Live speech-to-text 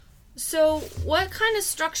So, what kind of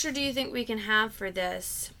structure do you think we can have for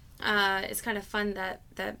this? It's kind of fun that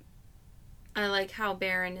I like how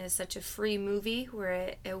Baron is such a free movie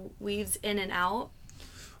where it weaves in and out.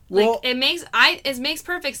 Well, like it makes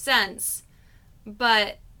perfect sense,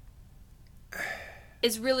 but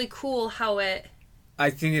it's really cool how it. I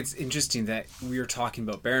think it's interesting that we are talking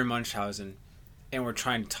about Baron Munchausen, and we're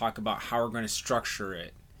trying to talk about how we're going to structure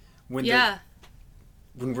it. When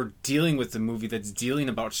we're dealing with the movie that's dealing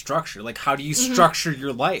about structure, like how do you structure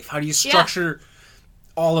your life? How do you structure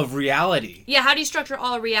all of reality? Yeah, how do you structure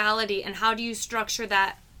all of reality, and how do you structure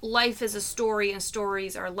that life is a story and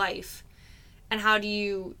stories are life? And how do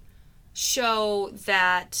you show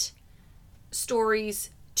that stories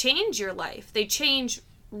change your life? They change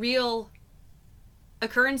real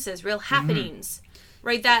occurrences, real happenings,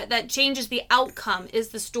 right? That changes the outcome is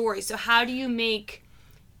the story. So how do you make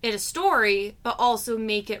it a story, but also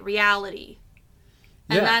make it reality?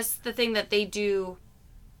 And that's the thing that they do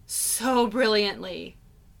so brilliantly.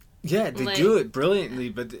 Yeah, they do it brilliantly,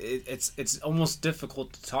 but it's almost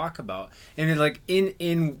difficult to talk about. And then, like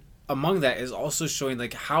in among that is also showing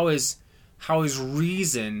like how is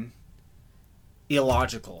reason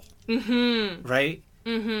illogical, right?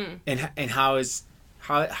 And how does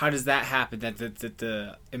that happen? That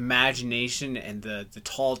the imagination and the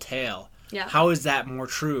tall tale. Yeah. How is that more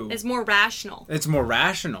true? It's more rational. It's more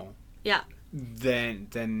rational. Yeah.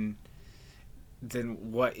 Than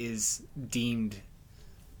what is deemed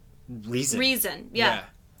reason. Reason, yeah.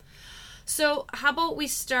 So how about we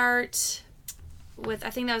start with,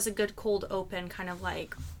 I think that was a good cold open, kind of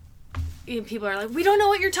like, people are like, we don't know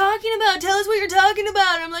what you're talking about. Tell us what you're talking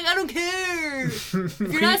about. And I'm like, I don't care. If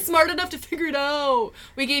you're not smart enough to figure it out.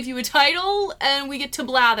 We gave you a title and we get to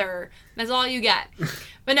blather. That's all you get.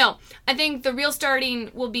 But no, I think the real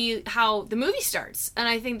starting will be how the movie starts. And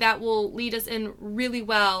I think that will lead us in really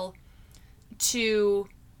well to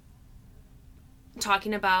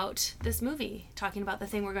talking about this movie. Talking about the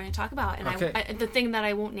thing we're going to talk about. And I the thing that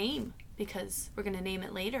I won't name because we're going to name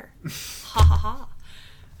it later. Ha ha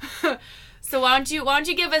ha. So why don't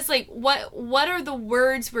you give us like what are the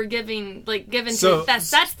words we're given to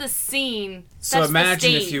that's the scene. So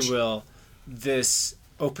imagine, if you will, this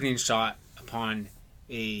opening shot upon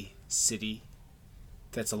a city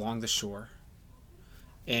that's along the shore.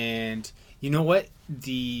 And you know what?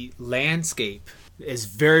 The landscape is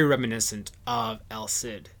very reminiscent of El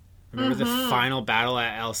Cid. Remember the final battle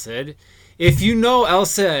at El Cid? If you know El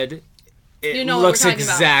Cid, it looks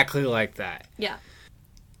exactly like that. Yeah.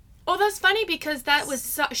 Oh, that's funny because that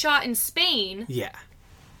was shot in Spain. Yeah.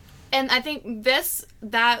 And I think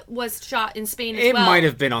that was shot in Spain as well. It might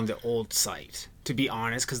have been on the old site, to be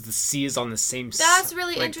honest, because the sea is on the same side. That's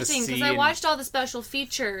really interesting because I watched all the special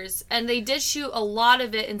features and they did shoot a lot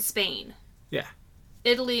of it in Spain. Yeah.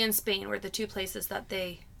 Italy and Spain were the two places that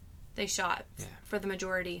they shot for the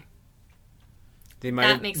majority. They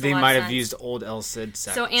might have used old El Cid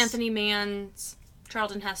sets. So Anthony Mann,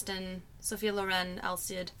 Charlton Heston, Sophia Loren, El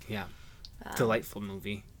Cid. Yeah. Delightful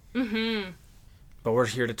movie. Mm-hmm. But we're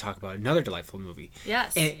here to talk about another delightful movie.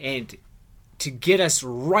 Yes. And to get us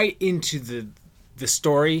right into the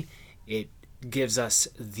story, it gives us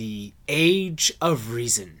the Age of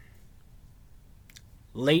Reason.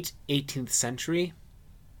 Late 18th century,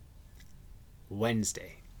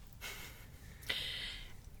 Wednesday.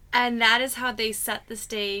 And that is how they set the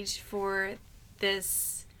stage for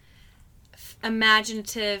this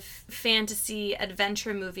imaginative fantasy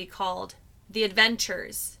adventure movie called The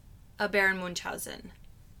Adventures of Baron Munchausen,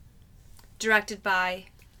 directed by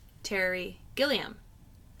Terry Gilliam.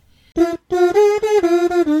 Quack,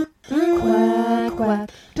 quack.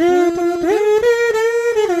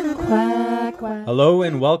 Quack, quack. Hello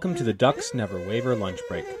and welcome to the Ducks Never Waver lunch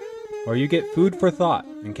break, where you get food for thought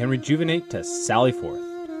and can rejuvenate to sally forth.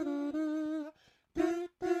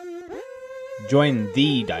 Join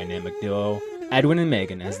the dynamic duo, Edwin and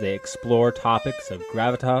Megan, as they explore topics of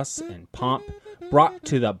gravitas and pomp, brought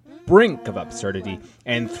to the brink of absurdity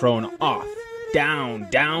and thrown off, down,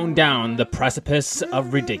 down, down the precipice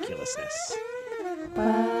of ridiculousness.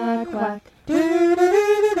 Quack, quack.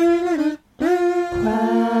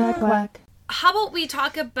 Quack, quack. How about we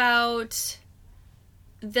talk about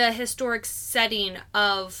the historic setting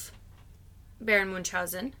of Baron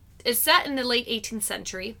Munchausen? It's set in the late 18th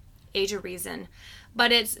century, Age of Reason,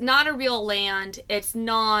 but it's not a real land. It's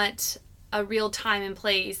not a real time and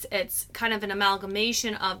place. It's kind of an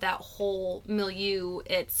amalgamation of that whole milieu.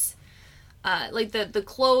 It's like the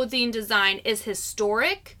clothing design is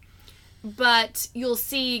historic, but you'll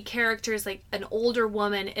see characters like an older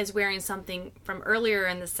woman is wearing something from earlier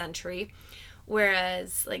in the century,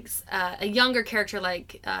 Whereas, like, a younger character,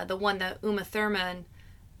 like the one that Uma Thurman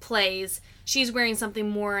plays, she's wearing something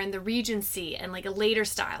more in the Regency and, like, a later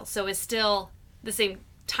style. So it's still the same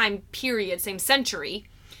time period, same century,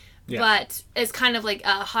 but it's kind of like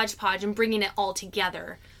a hodgepodge and bringing it all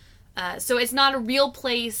together. So it's not a real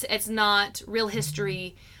place, it's not real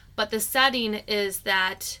history, but the setting is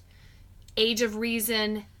that Age of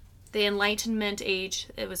Reason, the Enlightenment age,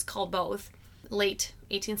 it was called both, late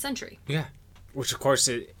 18th century. Yeah. Which, of course,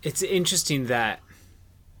 it's interesting that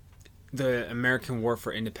the American War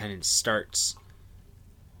for Independence starts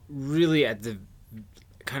really at the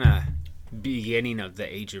kind of beginning of the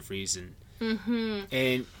Age of Reason. Mm-hmm.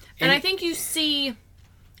 And I think you see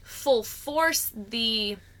full force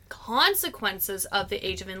the consequences of the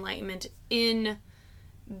Age of Enlightenment in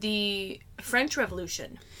the French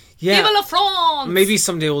Revolution. Yeah. Vive la France! Maybe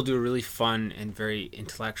someday we'll do a really fun and very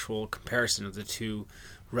intellectual comparison of the two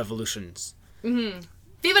revolutions. Mm-hmm.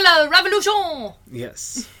 Vive la Revolution!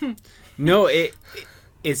 Yes. No,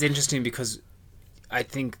 it's interesting because I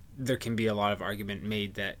think there can be a lot of argument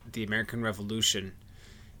made that the American Revolution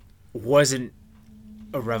wasn't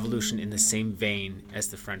a revolution in the same vein as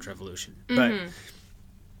the French Revolution. Mm-hmm.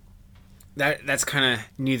 But that's kind of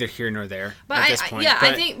neither here nor there at this point. Yeah,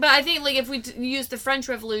 I think like if we use the French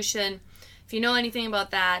Revolution, if you know anything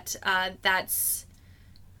about that, that's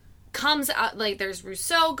comes out like there's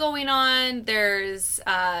Rousseau going on, there's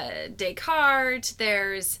Descartes,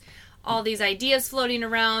 there's all these ideas floating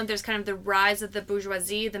around. There's kind of the rise of the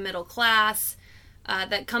bourgeoisie, the middle class,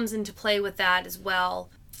 that comes into play with that as well.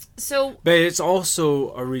 So, but it's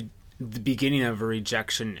also the beginning of a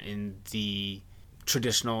rejection in the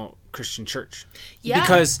traditional Christian church. Yeah.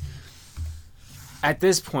 Because at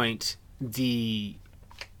this point, the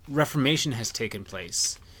Reformation has taken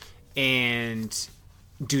place. And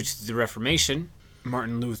due to the Reformation,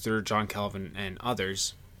 Martin Luther, John Calvin, and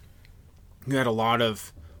others, you had a lot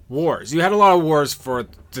of wars. You had a lot of wars for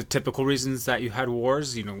the typical reasons that you had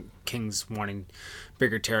wars, kings wanting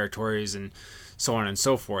bigger territories and so on and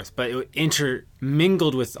so forth. But it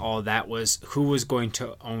intermingled with all that was who was going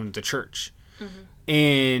to own the church. Mm-hmm.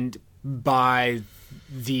 And by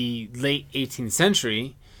the late 18th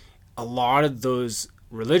century, a lot of those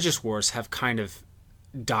religious wars have kind of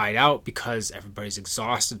died out because everybody's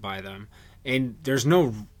exhausted by them. And there's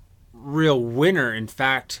no real winner. In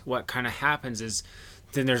fact, what kind of happens is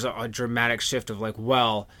then there's a dramatic shift of like,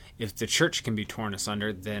 well, if the church can be torn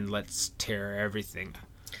asunder, then let's tear everything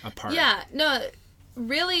apart. Yeah, no,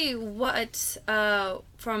 really what,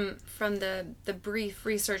 from the brief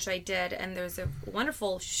research I did, and there's a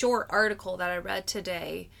wonderful short article that I read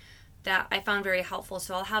today that I found very helpful,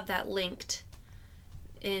 so I'll have that linked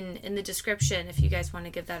in the description if you guys want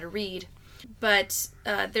to give that a read. But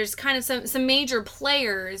there's kind of some major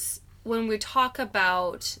players when we talk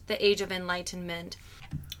about the Age of Enlightenment.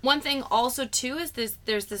 One thing also too is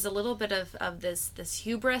there's this a little bit of this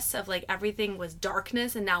hubris of like everything was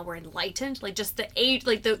darkness and now we're enlightened, like just the age,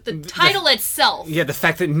 like the title itself. Yeah, the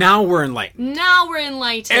fact that now we're enlightened. Now we're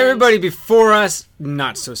enlightened. Everybody before us,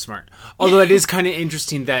 not so smart. Although it is kind of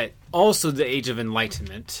interesting that also the Age of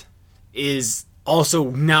Enlightenment is also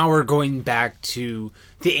now we're going back to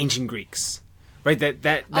the ancient Greeks, right?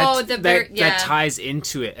 That ties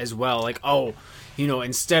into it as well. Like,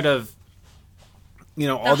 instead of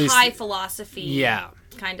all these high philosophy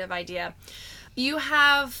kind of idea. You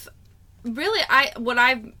have really what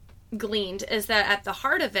I've gleaned is that at the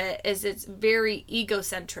heart of it is it's very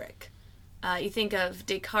egocentric. You think of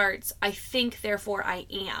Descartes, I think, therefore I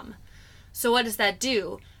am. So what does that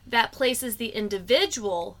do? That places the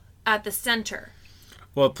individual at the center.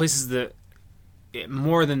 Well, it places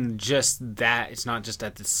more than just that. It's not just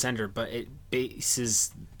at the center, but it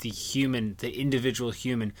bases the individual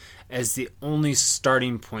human, as the only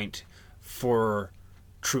starting point for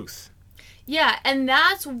truth. Yeah, and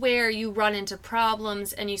that's where you run into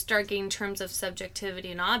problems and you start getting terms of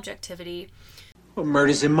subjectivity and objectivity. Well,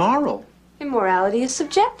 murder's immoral. Immorality is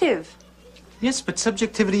subjective. Yes, but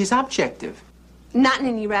subjectivity is objective. Not in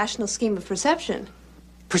any rational scheme of perception.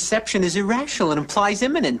 Perception is irrational and implies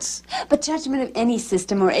immanence. But judgment of any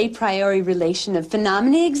system or a priori relation of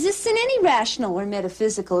phenomena exists in any rational or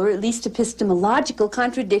metaphysical or at least epistemological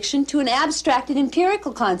contradiction to an abstracted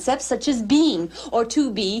empirical concept such as being or to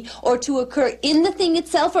be or to occur in the thing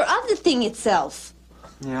itself or of the thing itself.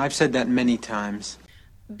 Yeah, I've said that many times.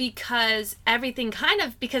 Because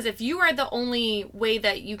because if you are the only way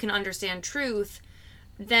that you can understand truth,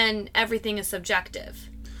 then everything is subjective.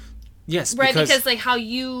 Yes, right, because like how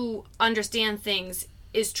you understand things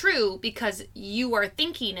is true because you are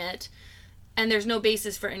thinking it, and there's no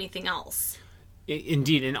basis for anything else.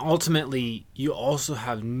 Indeed, and ultimately, you also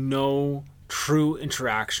have no true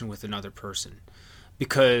interaction with another person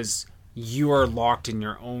because you are locked in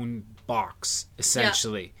your own box,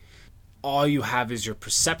 essentially. All you have is your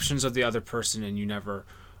perceptions of the other person, and you never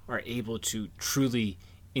are able to truly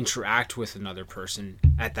interact with another person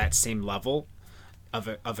at that same level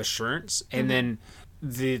of assurance. And then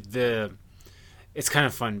the it's kind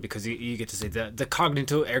of fun because you get to say the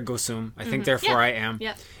cognito ergo sum, I think therefore I am.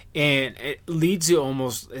 Yeah. And it leads you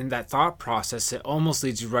almost in that thought process, it almost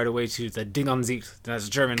leads you right away to the Ding an sich, that's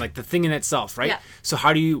German, like the thing in itself, right? Yeah. So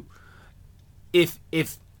how do you, if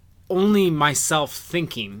only myself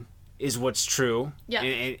thinking is what's true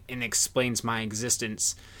and explains my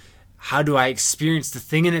existence, how do I experience the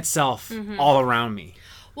thing in itself all around me?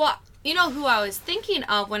 Well, you know who I was thinking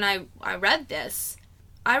of when I read this?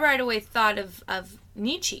 I right away thought of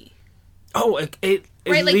Nietzsche. Oh, it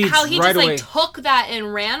right, like how he right just away. like took that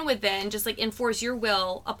and ran with it and just like enforce your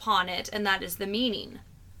will upon it, and that is the meaning.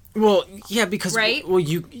 Well, yeah, because right?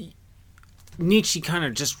 Nietzsche kind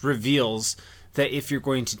of just reveals that if you're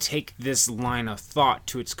going to take this line of thought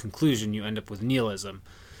to its conclusion, you end up with nihilism.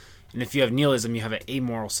 And if you have nihilism, you have an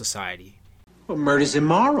amoral society. Well, murder's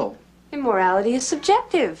immoral. Immorality is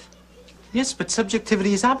subjective. Yes, but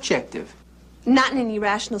subjectivity is objective. Not in any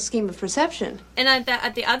rational scheme of perception. And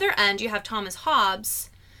at the other end, you have Thomas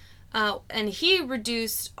Hobbes, and he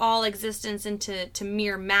reduced all existence into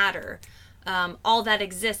mere matter. All that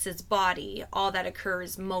exists is body. All that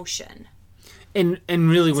occurs, motion. And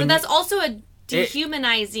really, so that's also a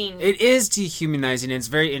dehumanizing. It is dehumanizing. And it's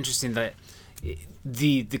very interesting that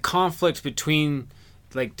the conflict between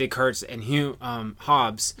like Descartes and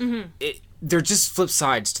Hobbes, they're just flip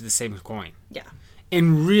sides to the same coin. Yeah.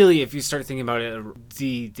 And really, if you start thinking about it,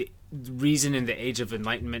 the reason in the Age of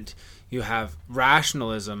Enlightenment you have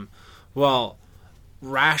rationalism. Well,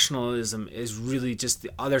 rationalism is really just the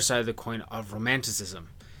other side of the coin of romanticism.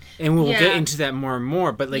 And we'll get into that more and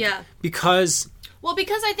more. But because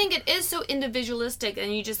I think it is so individualistic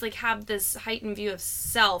and you just like have this heightened view of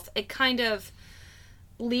self, it kind of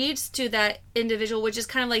leads to that individual, which is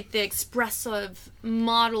kind of like the expressive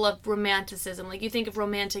model of romanticism. Like you think of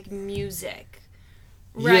romantic music.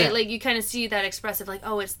 Right, like you kind of see that expressive, like,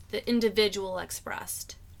 oh, it's the individual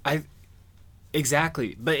expressed.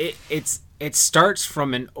 Exactly, but it starts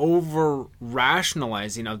from an over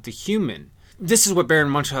rationalizing of the human. This is what Baron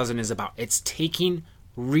Munchausen is about. It's taking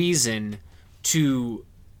reason to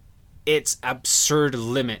its absurd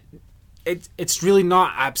limit. It's really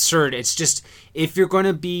not absurd. It's just if you're going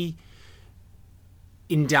to be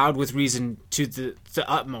endowed with reason to the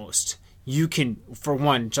utmost, you can, for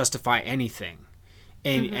one, justify anything.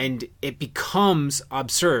 And it becomes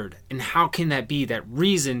absurd. And how can that be? That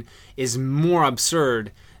reason is more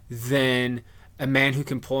absurd than a man who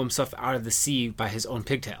can pull himself out of the sea by his own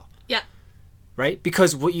pigtail. Yeah. Right?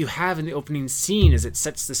 Because what you have in the opening scene is it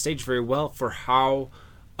sets the stage very well for how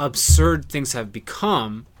absurd things have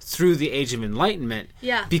become through the Age of Enlightenment.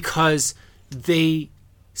 Yeah. Because they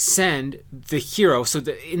send the hero. So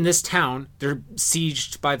in this town, they're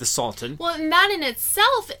sieged by the Sultan. Well, and that in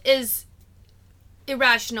itself is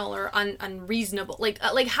irrational or unreasonable. Like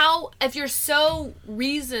how, if you're so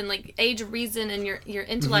like age of reason and your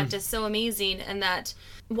intellect is so amazing, and that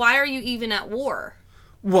why are you even at war?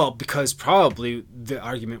 Well, because probably the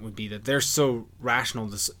argument would be that they're so rational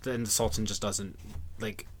and the Sultan just doesn't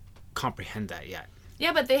like comprehend that yet.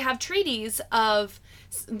 Yeah, but they have treaties of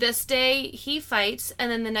this day he fights and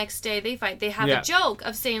then the next day they fight. They have a joke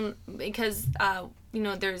of saying, because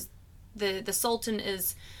there's the Sultan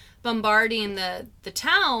is bombarding the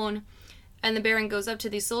town, and the Baron goes up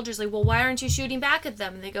to these soldiers like, well, why aren't you shooting back at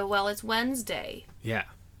them? And they go, well, it's Wednesday. Yeah.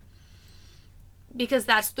 Because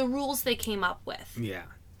that's the rules they came up with. Yeah.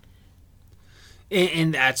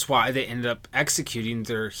 And that's why they ended up executing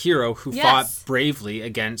their hero who fought bravely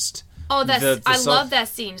against I love that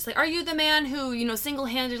scene. It's like, are you the man who,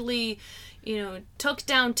 single-handedly took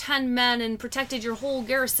down 10 men and protected your whole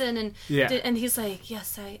garrison? And and he's like,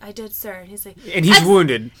 yes, I did, sir. And he's like, and he's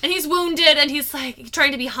wounded. And he's wounded, and he's like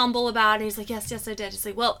trying to be humble about it. And he's like, yes, I did. He's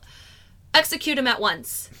like, well, execute him at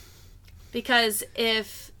once, because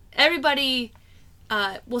if everybody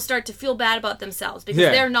will start to feel bad about themselves because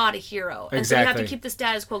they're not a hero, and so you have to keep the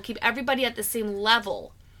status quo, keep everybody at the same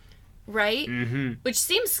level, right? Mm-hmm. Which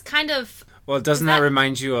seems kind of doesn't that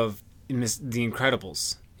remind you of The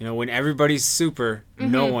Incredibles? When everybody's super,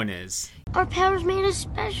 no one is. Our powers made us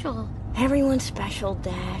special. Everyone's special,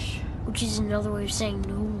 Dash. Which is another way of saying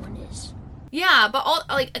no one is. Yeah, but all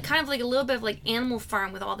kind of like a little bit of like Animal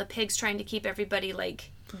Farm with all the pigs trying to keep everybody like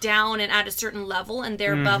down and at a certain level, and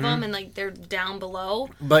they're above them and like they're down below.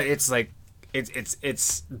 But it's like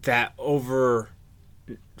it's that over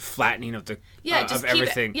flattening of the just of keep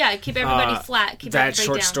everything. Keep everybody flat. Keep that everybody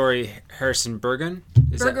short down. story, Harrison Bergeron.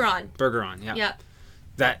 Bergeron. Yeah. Yeah.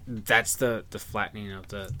 That's the flattening of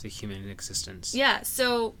the human existence. Yeah.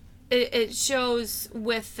 So it shows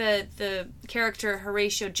with the character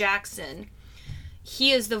Horatio Jackson.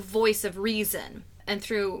 He is the voice of reason, and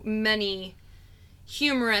through many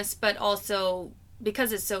humorous, but also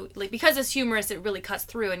because it's humorous, it really cuts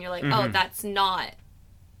through, and you're like, oh, that's not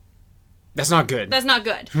good. That's not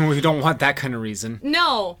good. We don't want that kind of reason.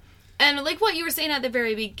 No. And like what you were saying at the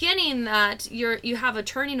very beginning, that you have a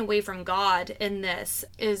turning away from God in this,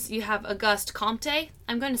 is you have Auguste Comte.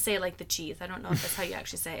 I'm going to say it like the cheese. I don't know if that's how you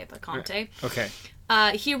actually say it, but Comte. Okay.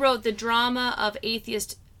 He wrote The Drama of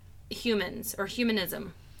Atheist Humans, or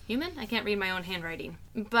Humanism. Human? I can't read my own handwriting.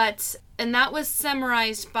 And that was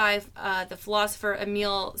summarized by the philosopher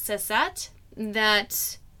Émile Césaire,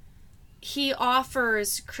 that he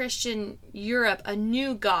offers Christian Europe a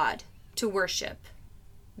new God to worship,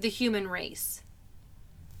 the human race.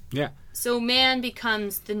 Yeah. So man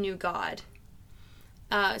becomes the new God.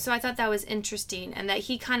 So I thought that was interesting, and that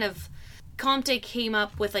he Comte came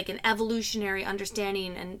up with like an evolutionary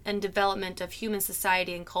understanding and development of human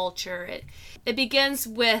society and culture. It begins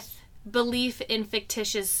with belief in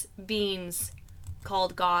fictitious beings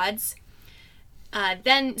called gods.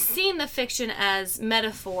 Then seeing the fiction as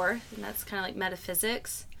metaphor, and that's kind of like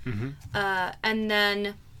metaphysics. Mm-hmm. And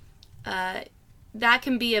then that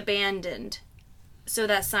can be abandoned so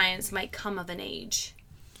that science might come of an age.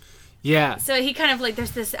 Yeah. So he kind of like,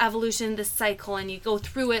 there's this evolution, this cycle, and you go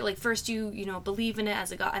through it. Like first you believe in it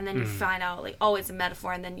as a god, and then you find out like, oh, it's a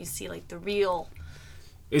metaphor, and then you see like the real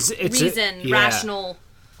reason, rational.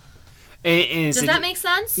 And does that make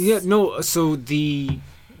sense? Yeah. No. So a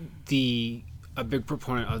big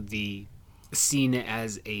proponent of the seeing it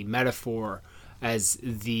as a metaphor, as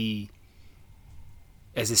a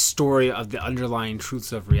story of the underlying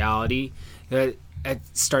truths of reality, that it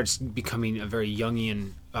starts becoming a very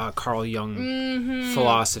Jungian, Carl Jung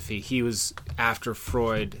philosophy. He was after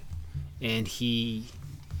Freud, and he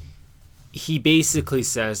basically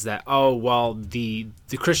says that, oh well, the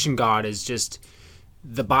Christian God is just,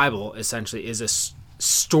 the Bible essentially is a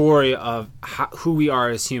story of who we are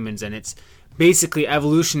as humans, and it's basically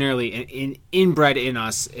evolutionarily inbred in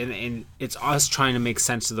us, and it's us trying to make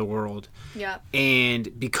sense of the world. Yeah.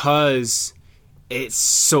 And because it's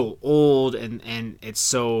so old and it's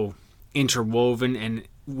so interwoven and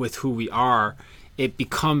with who we are, it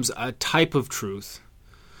becomes a type of truth,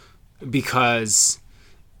 because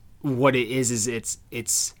what it is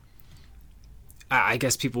it's I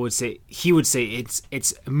guess he would say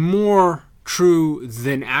it's more true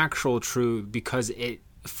than actual true, because it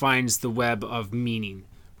finds the web of meaning,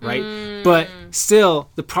 right? But still,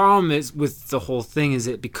 the problem is with the whole thing is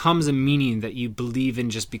it becomes a meaning that you believe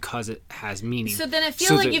in just because it has meaning. So then I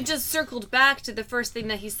feel like you've just circled back to the first thing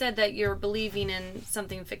that he said, that you're believing in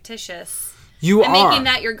something fictitious. You and are making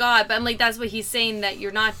that your God, but I'm like, that's what he's saying that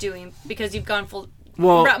you're not doing, because you've gone full.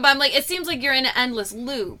 Well, but I'm like, it seems like you're in an endless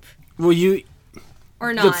loop. Well,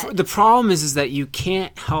 or not. The problem is that you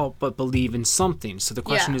can't help but believe in something. So the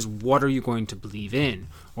question is, what are you going to believe in,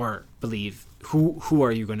 or believe? Who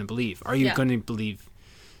are you going to believe? Are you going to believe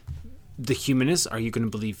the humanists? Are you going to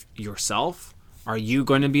believe yourself? Are you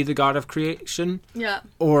going to be the God of creation? Yeah.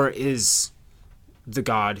 Or is the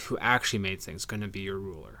God who actually made things going to be your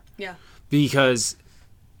ruler? Yeah. Because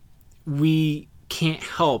we can't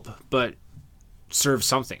help but serve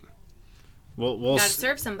something. We'll gotta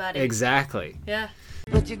serve somebody. Exactly. Yeah.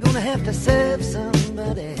 But you're gonna have to serve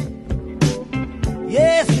somebody.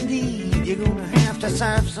 Yes, indeed, you're gonna have to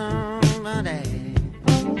serve somebody.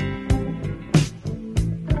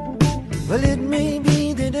 Well, it may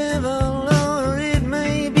be the devil or it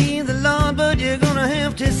may be the Lord, but you're gonna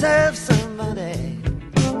have to serve somebody.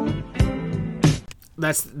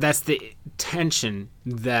 That's the tension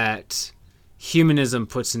that humanism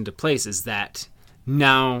puts into place, is that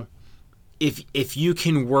now if you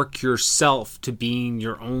can work yourself to being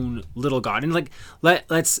your own little God, and like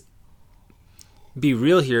let's be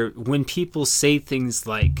real here, when people say things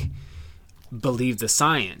like believe the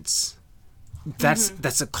science,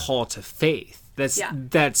 that's a call to faith.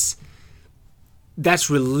 That's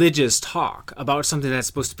religious talk about something that's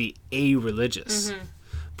supposed to be a-religious.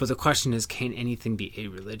 But the question is, can anything be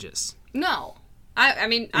a-religious? No.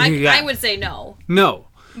 I would say no. No.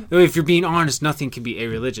 If you're being honest, nothing can be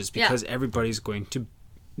a-religious, because everybody's going to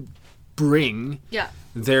bring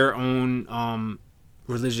their own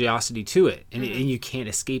religiosity to it, and you can't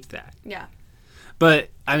escape that. Yeah. But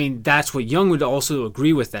I mean, that's what Jung would also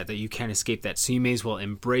agree with, that you can't escape that. So you may as well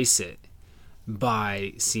embrace it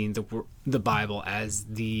by seeing the Bible as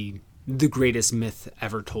the greatest myth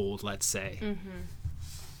ever told, let's say.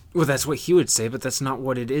 Well, that's what he would say, but that's not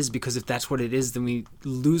what it is, because if that's what it is, then we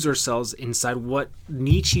lose ourselves inside what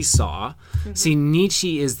Nietzsche saw. See,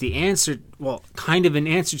 Nietzsche is the answer, well, kind of an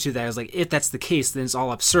answer to that. It's like, if that's the case, then it's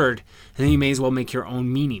all absurd, and then you may as well make your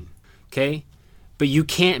own meaning, okay? But you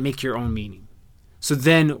can't make your own meaning. So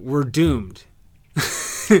then we're doomed.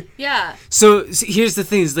 Yeah. So here's the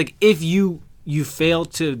thing, is like, if you fail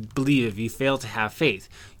to believe, if you fail to have faith,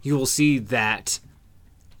 you will see that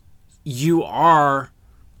you are,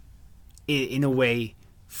 in a way,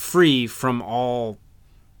 free from all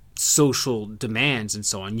social demands and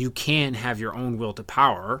so on. You can have your own will to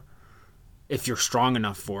power if you're strong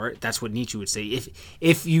enough for it. That's what Nietzsche would say.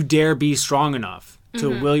 If you dare be strong enough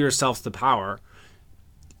to will yourself to power,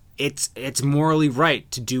 it's morally right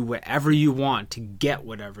to do whatever you want, to get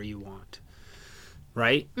whatever you want.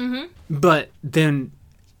 Right? But then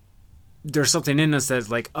there's something in us that's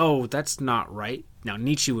like, oh, that's not right. Now,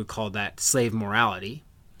 Nietzsche would call that slave morality.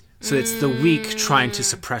 So it's the weak trying to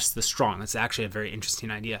suppress the strong. That's actually a very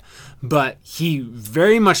interesting idea. But he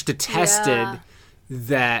very much detested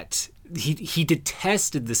that. He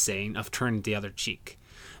detested the saying of turn the other cheek.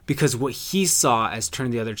 Because what he saw as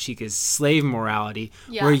turn the other cheek is slave morality,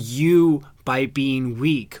 where you, by being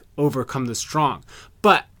weak, overcome the strong.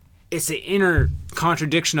 But it's an inner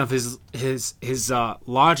contradiction of his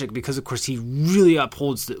logic, because, of course, he really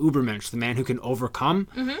upholds the Ubermensch, the man who can overcome.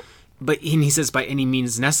 But he says by any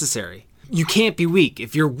means necessary. You can't be weak.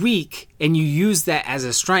 If you're weak and you use that as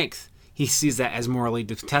a strength, he sees that as morally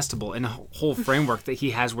detestable in a whole framework that he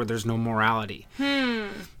has where there's no morality.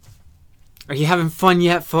 Are you having fun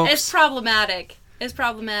yet, folks? It's problematic.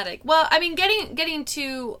 Well, I mean, getting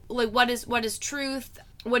to like what is truth?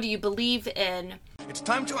 What do you believe in? It's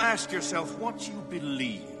time to ask yourself what you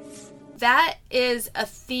believe. That is a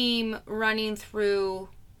theme running through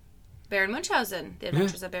Baron Munchausen, The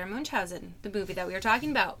Adventures of Baron Munchausen, the movie that we were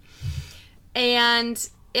talking about. And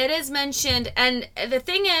it is mentioned, and the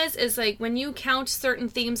thing is like when you count certain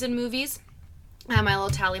themes in movies, I have my little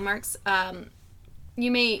tally marks,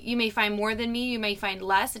 you may find more than me, you may find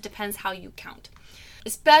less, it depends how you count.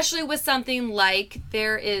 Especially with something like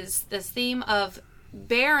there is this theme of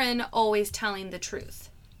Baron always telling the truth.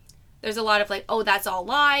 There's a lot of like, oh, that's all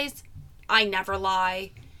lies, I never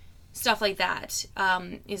lie. Stuff like that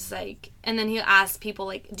is like, and then he'll ask people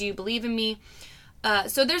like, do you believe in me?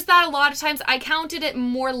 So there's that a lot of times. I counted it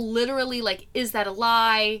more literally, like, is that a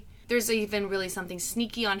lie? There's even really something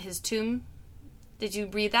sneaky on his tomb. Did you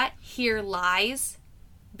read that? Here lies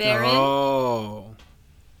Baron. Oh,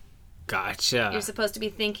 gotcha. You're supposed to be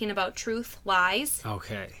thinking about truth, lies.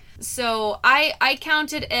 Okay. So I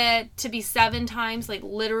counted it to be 7 times, like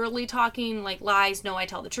literally talking like lies. No, I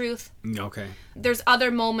tell the truth. Okay. There's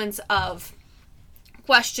other moments of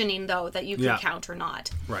questioning though that you can count or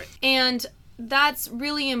not. Right. And that's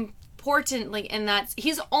really important. Like, and that's,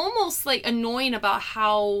 he's almost like annoying about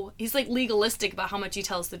how he's like legalistic about how much he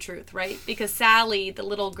tells the truth, right? Because Sally, the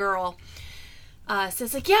little girl,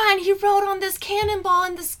 says like, yeah, and he rode on this cannonball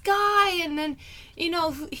in the sky, and then, you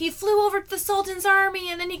know, he flew over to the Sultan's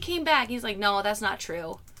army, and then he came back. He's like, no, that's not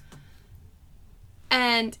true.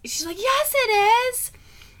 And she's like, yes, it is.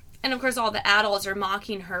 And of course, all the adults are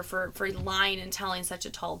mocking her for lying and telling such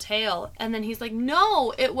a tall tale. And then he's like,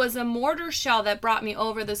 no, it was a mortar shell that brought me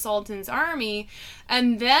over the Sultan's army.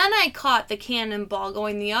 And then I caught the cannonball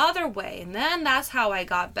going the other way. And then that's how I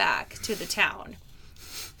got back to the town.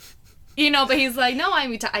 You know, but he's like, no,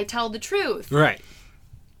 I tell the truth. Right.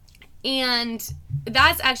 And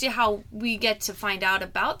that's actually how we get to find out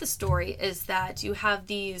about the story, is that you have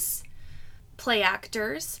these play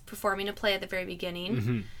actors performing a play at the very beginning.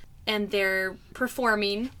 Mm-hmm. And they're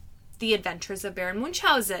performing The Adventures of Baron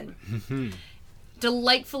Munchausen. Mm-hmm.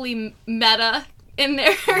 Delightfully meta in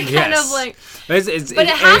there. Kind of like... But it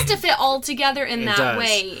has to fit all together in that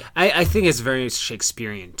way. I think it's very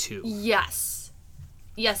Shakespearean, too. Yes.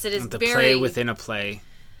 Yes, it is the very... play within a play.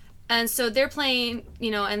 And so they're playing,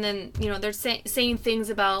 you know, and then, you know, they're saying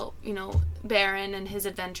things about, you know, Baron and his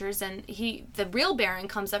adventures. And the real Baron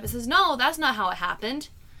comes up and says, no, that's not how it happened.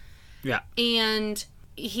 Yeah. And...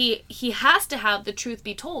 He has to have the truth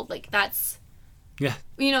be told. Like, that's... Yeah.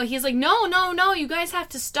 You know, he's like, no, you guys have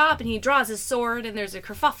to stop. And he draws his sword, and there's a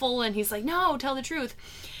kerfuffle, and he's like, no, tell the truth.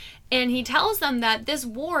 And he tells them that this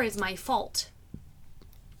war is my fault.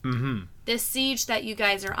 Mm-hmm. This siege that you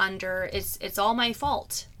guys are under, it's all my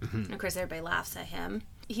fault. Mm-hmm. And of course, everybody laughs at him.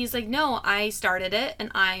 He's like, no, I started it,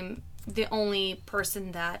 and I'm the only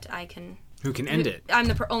person that I can... Who can end it. I'm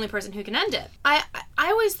the only person who can end it. I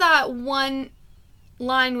always thought one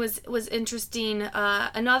line was interesting.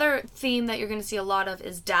 Another theme that you're going to see a lot of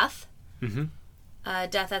is death. Mm-hmm.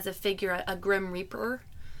 Death as a figure, a grim reaper.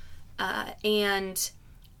 And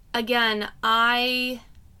again, I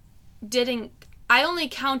only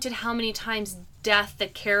counted how many times death, the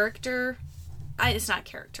character, it's not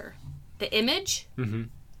character, the image, Mm-hmm.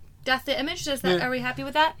 death, the image, are we happy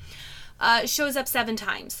with that? Shows up 7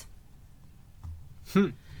 times.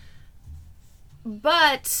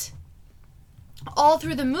 But all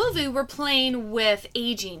through the movie, we're playing with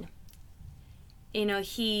aging. You know,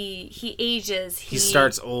 he ages. He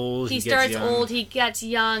starts old. He starts old. He gets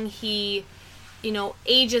young. He,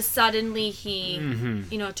 ages suddenly. He,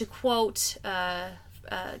 to quote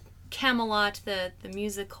Camelot, the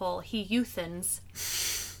musical, he youthens.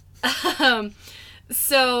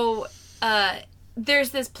 So there's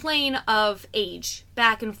this plane of age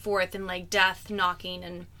back and forth, and like death knocking,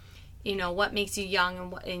 and what makes you young,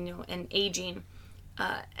 and what and aging.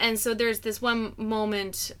 And so there's this one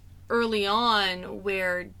moment early on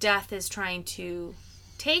where death is trying to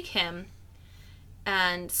take him,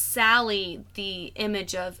 and Sally, the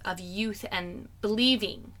image of youth and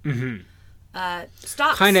believing,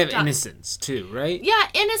 stops. Kind of innocence too, right? Yeah,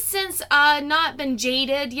 innocence, not been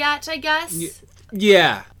jaded yet, I guess.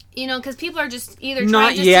 Yeah. Because people are just either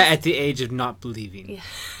not yet at the age of not believing.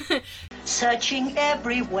 Yeah. Searching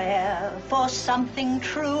everywhere for something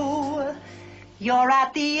true. You're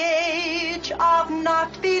at the age of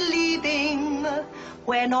not believing,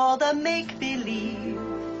 when all the make-believe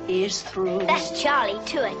is through. That's Charlie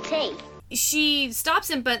to a T. She stops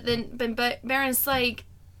him, but Baron's like,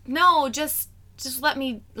 no, just let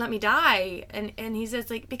me die. And he says,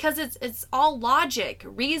 like, because it's all logic,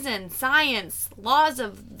 reason, science, laws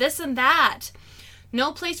of this and that.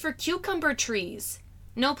 No place for cucumber trees.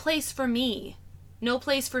 No place for me. No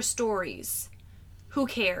place for stories. Who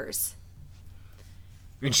cares?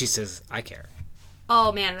 And she says, I care.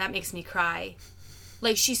 Oh, man, that makes me cry.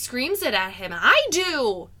 Like, she screams it at him. I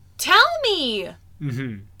do! Tell me!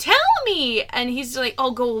 Mm-hmm. Tell me! And he's like,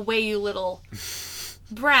 oh, go away, you little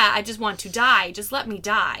brat. I just want to die. Just let me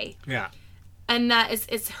die. Yeah. And that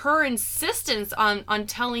it's her insistence on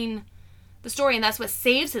telling the story, and that's what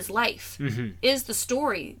saves his life, is the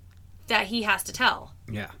story that he has to tell.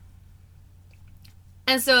 Yeah.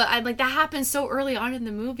 And so I'm like, that happens so early on in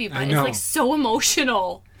the movie, but it's like so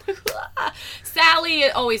emotional. Sally,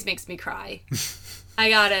 it always makes me cry. I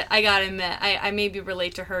gotta admit, I maybe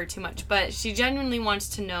relate to her too much, but she genuinely wants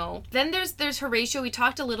to know. Then there's Horatio. We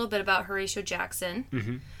talked a little bit about Horatio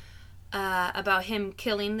Jackson, about him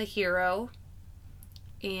killing the hero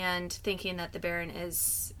and thinking that the Baron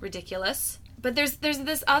is ridiculous. But there's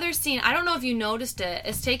this other scene. I don't know if you noticed it.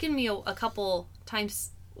 It's taken me a couple times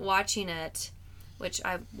watching it, which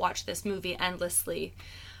I've watched this movie endlessly.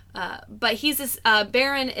 But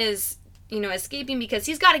Baron is, escaping because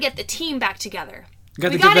he's got to get the team back together.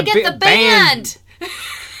 We got to get the band.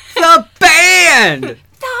 The band. The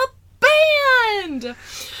band.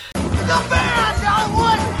 The band! I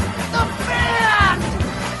want the band!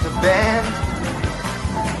 The band?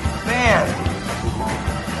 Band.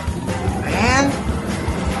 Band?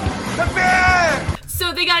 The band!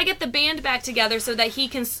 So they got to get the band back together so that he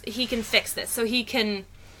can fix this. So he can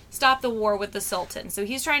stop the war with the Sultan. So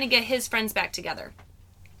he's trying to get his friends back together.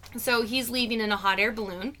 So he's leaving in a hot air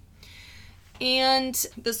balloon. And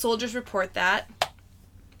the soldiers report that.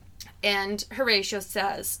 And Horatio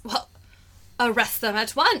says, well, arrest them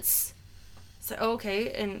at once. So,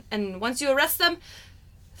 okay, and once you arrest them,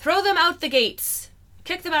 throw them out the gates.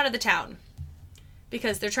 Kick them out of the town.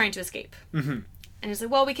 Because they're trying to escape. Mm-hmm. And he's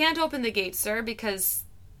like, well, we can't open the gates, sir, because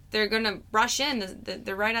they're going to rush in.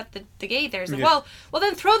 They're right at the gate there. He's like, well,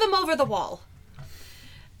 then throw them over the wall.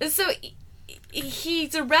 So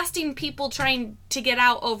he's arresting people trying to get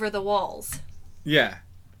out over the walls. Yeah.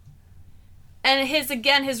 And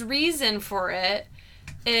his reason for it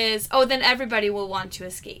is, then everybody will want to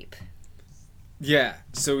escape. Yeah,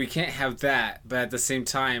 so we can't have that, but at the same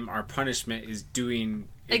time, our punishment is doing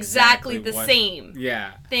exactly the same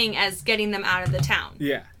thing as getting them out of the town.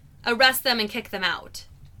 Yeah. Arrest them and kick them out.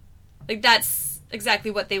 Like, that's exactly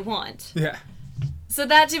what they want. Yeah. So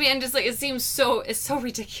that to me, and just like, it's so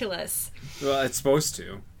ridiculous. Well, it's supposed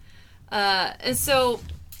to. And so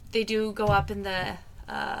they do go up in the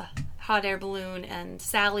hot air balloon, and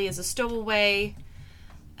Sally is a stowaway.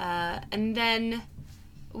 And then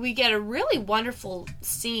we get a really wonderful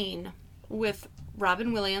scene with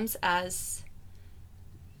Robin Williams as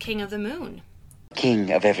King of the Moon.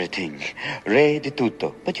 King of everything. Re di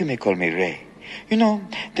tutto. But you may call me Re. You know,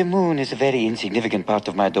 the moon is a very insignificant part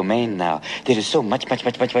of my domain now. There is so much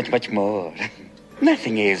more.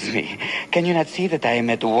 Nothing ails me. Can you not see that I am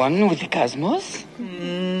at one with the cosmos?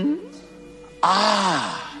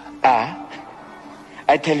 Ah?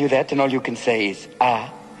 I tell you that, and all you can say is,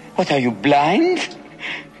 ah. What, are you blind?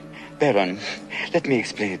 Baron, let me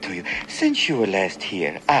explain it to you. Since you were last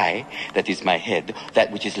here, I, that is my head,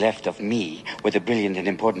 that which is left of me, where the brilliant and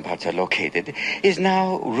important parts are located, is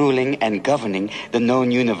now ruling and governing the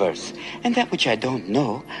known universe. And that which I don't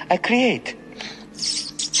know, I create.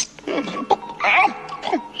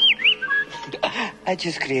 I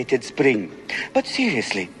just created spring. But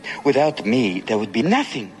seriously, without me, there would be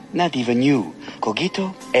nothing. Not even you.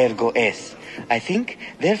 Cogito, ergo es. I think,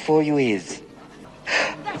 therefore you is.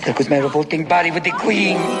 There goes my revolting body with the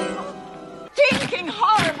queen. Stinking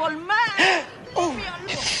horrible man!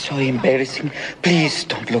 It's so embarrassing. Please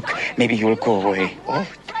don't look. Maybe you will go away. Oh,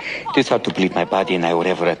 it is hard to believe my body and I were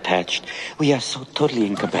ever attached. We are so totally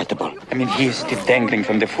incompatible. I mean, he is still dangling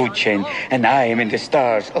from the food chain, and I am in the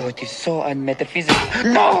stars. Oh, it is so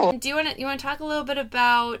unmetaphysical. No! Do you want to talk a little bit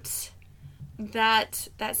about that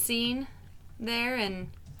scene there?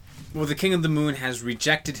 And well, the King of the Moon has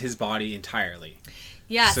rejected his body entirely.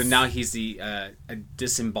 Yes. So now he's a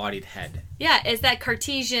disembodied head. Yeah, it's that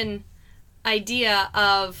Cartesian idea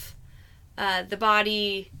of the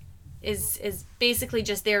body is basically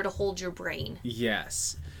just there to hold your brain.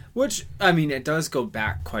 Yes. Which, I mean, it does go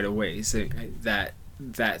back quite a ways. That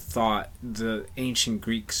thought, the ancient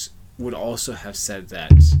Greeks would also have said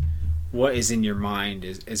that what is in your mind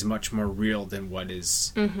is much more real than what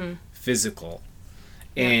is physical.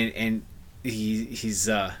 And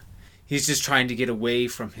he's just trying to get away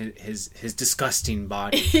from his disgusting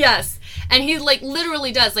body. Yes, and he like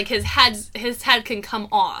literally does. Like his head can come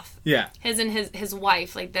off. Yeah. His and his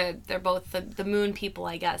wife, like they're both the moon people,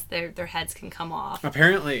 I guess. Their heads can come off.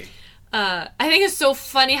 Apparently. I think it's so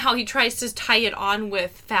funny how he tries to tie it on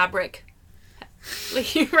with fabric. Like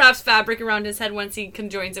he wraps fabric around his head once he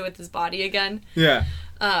conjoins it with his body again. Yeah.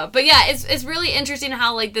 But yeah, it's really interesting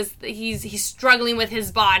how like this he's struggling with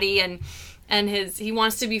his body and he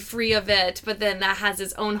wants to be free of it, but then that has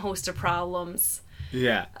its own host of problems.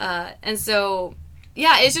 Yeah. And so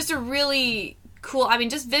yeah, it's just a really cool. I mean,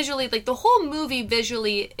 just visually, like the whole movie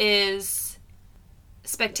visually is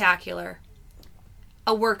spectacular.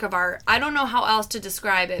 A work of art. I don't know how else to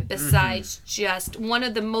describe it besides just one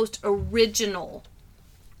of the most original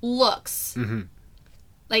looks.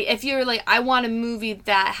 Like if you're like, I want a movie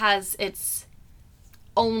that has its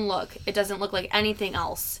own look. It doesn't look like anything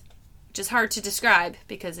else. Which is hard to describe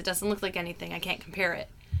because it doesn't look like anything. I can't compare it.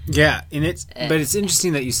 Yeah, and but it's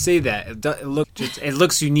interesting that you say that. It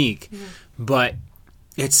looks unique, but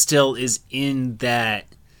it still is in that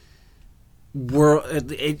world.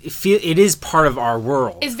 It is part of our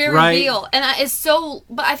world. It's very real, and it's so.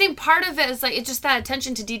 But I think part of it is like it's just that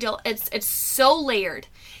attention to detail. It's so layered.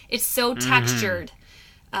 It's so textured.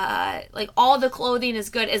 Like all the clothing is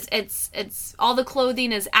good. It's all the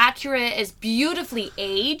clothing is accurate. It's beautifully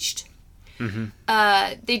aged.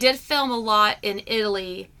 They did film a lot in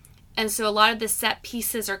Italy, and so a lot of the set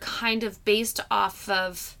pieces are kind of based off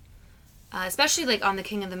of, especially like on the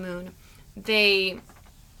King of the Moon, they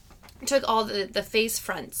took all the face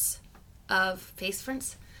fronts.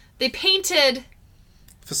 They painted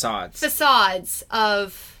facades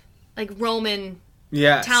of like Roman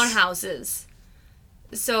townhouses.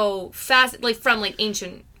 So fast, like from like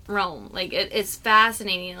ancient Rome, like it's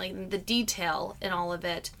fascinating, like the detail in all of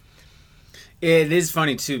it. It is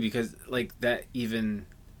funny too because like that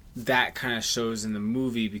kind of shows in the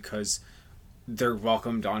movie because they're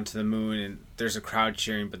welcomed onto the moon and there's a crowd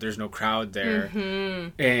cheering, but there's no crowd there,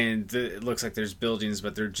 and it looks like there's buildings,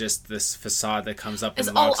 but they're just this facade that comes up. It's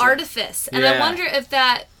all artifice, and I wonder if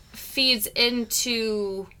that feeds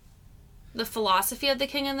into the philosophy of the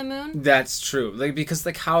King of the Moon. That's true. Like because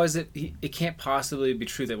like how is it? It can't possibly be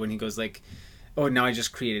true that when he goes like, "Oh, now I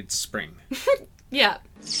just created spring." Yeah.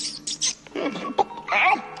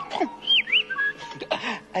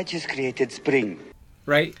 I just created spring.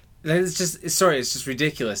 Right? It's just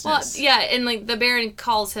ridiculousness. Well, yeah, and like the Baron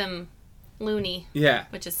calls him loony. Yeah.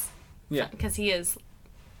 Which is yeah, because he's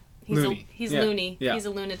loony. He's loony. Yeah. He's a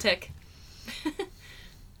lunatic.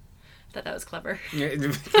 Thought that was clever. Yeah.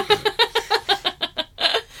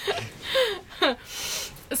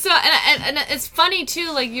 So and it's funny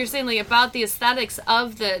too, like you're saying, like about the aesthetics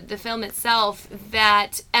of the film itself,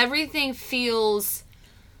 that everything feels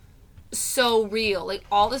so real. Like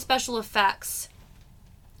all the special effects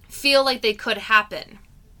feel like they could happen.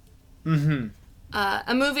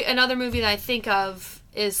 Another movie that I think of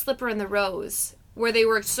is Slipper and the Rose, where they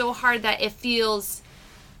worked so hard that it feels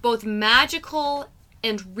both magical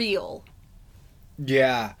and real.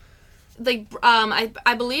 Yeah. like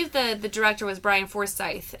I believe the director was Brian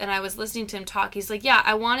Forsyth, and I was listening to him talk. He's like, yeah,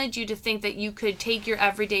 I wanted you to think that you could take your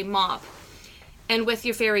everyday mop, and with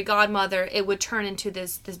your fairy godmother, it would turn into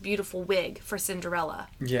this beautiful wig for Cinderella.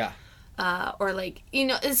 Yeah. Or like, you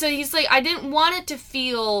know, so he's like, I didn't want it to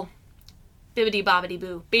feel bibbidi bobbidi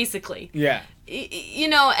boo, basically. Yeah. You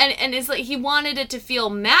know, and it's like he wanted it to feel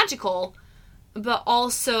magical, but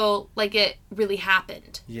also like it really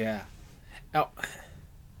happened. Yeah. Now,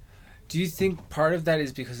 do you think part of that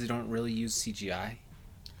is because they don't really use CGI?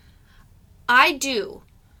 I do.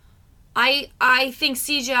 I think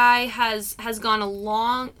CGI has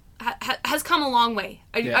gone has come a long way.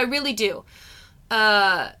 I really do.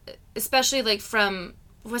 Especially like from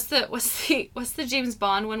what's the James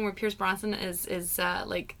Bond one where Pierce Brosnan is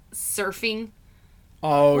like surfing.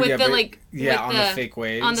 Oh, with yeah, the, but, like, yeah, with on the fake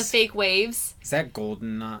waves. On the fake waves. Is that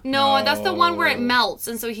Golden? No, that's the one where it melts,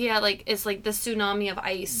 and so he had like it's like the tsunami of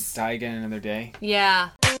ice. Die Again Another Day. Yeah.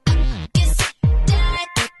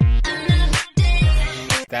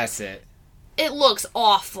 That's it. It looks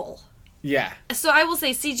awful. Yeah. So I will say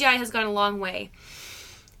CGI has gone a long way,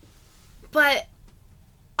 but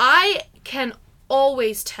I can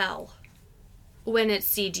always tell when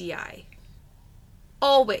it's CGI.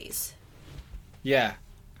 Always. Yeah.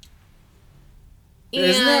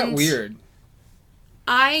 Isn't that weird?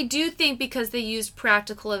 I do think because they used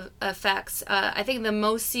practical effects. I think the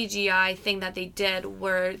most CGI thing that they did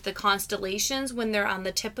were the constellations when they're on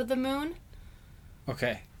the tip of the moon.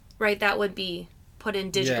 Okay. Right, that would be put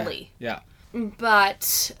in digitally. Yeah.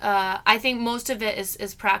 But I think most of it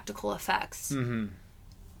is practical effects. Mm-hmm.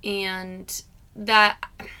 And that,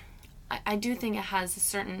 I do think it has a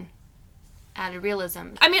certain added realism.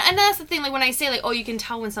 I mean, and that's the thing, like when I say like, oh, you can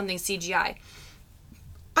tell when something's CGI.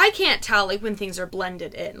 I can't tell like when things are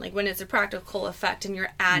blended in, like when it's a practical effect and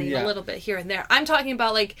you're adding a little bit here and there. I'm talking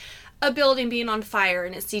about like a building being on fire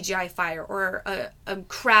and it's CGI fire, or a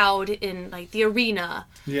crowd in like the arena.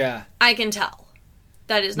 Yeah. I can tell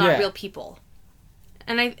that is not real people.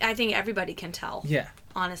 And I think everybody can tell. Yeah.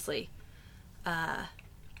 Honestly.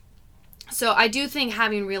 So I do think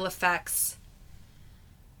having real effects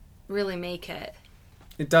really make it.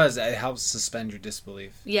 It does. It helps suspend your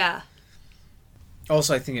disbelief. Yeah.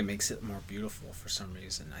 Also, I think it makes it more beautiful for some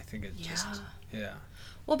reason. I think it just... Yeah.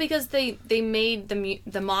 Well, because they made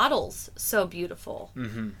the models so beautiful.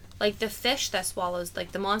 Mm-hmm. Like the fish that swallows,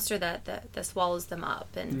 like the monster that swallows them up.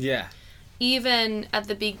 And yeah. Even at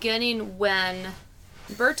the beginning when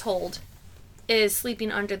Bertold is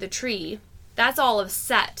sleeping under the tree, that's all of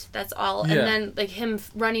set. That's all. Yeah. And then like him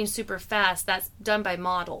running super fast, that's done by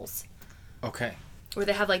models. Okay. Where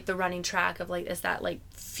they have like the running track of like, is that like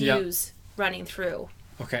fuse running through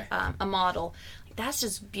okay. A model. That's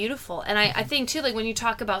just beautiful. And I think too, like when you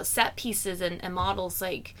talk about set pieces and models,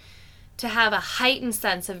 like to have a heightened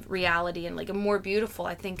sense of reality and like a more beautiful,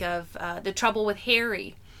 I think of The Trouble with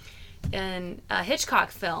Harry in a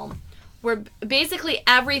Hitchcock film, where basically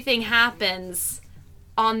everything happens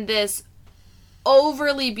on this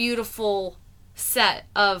overly beautiful set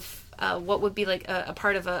of what would be like a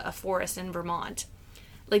part of a forest in Vermont.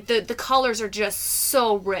 Like the colors are just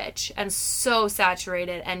so rich and so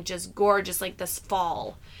saturated and just gorgeous, like this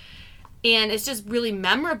fall. And it's just really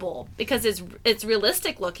memorable because it's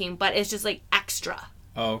realistic looking, but it's just like extra.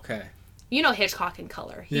 Oh, okay. You know Hitchcock in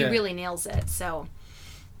color. He really nails it. So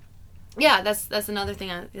yeah, that's another thing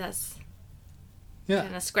that's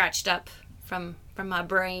kind of scratched up from my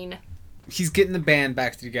brain. He's getting the band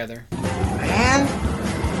back together. Band?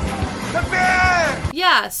 The band!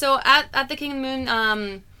 Yeah, so at the King of the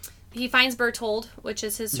Moon, he finds Bertold, which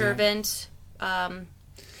is his servant. I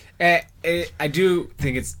do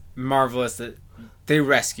think it's marvelous that they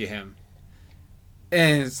rescue him.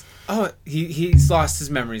 And he's lost his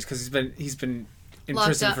memories because he's been in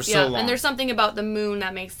prison for so long. And there's something about the moon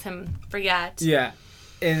that makes him forget. Yeah,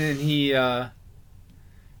 and then he it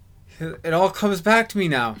all comes back to me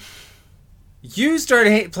now. You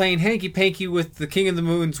started playing hanky-panky with the King of the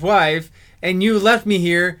Moon's wife, and you left me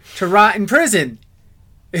here to rot in prison.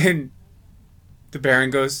 And the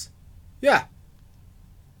Baron goes, yeah.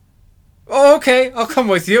 Oh, okay, I'll come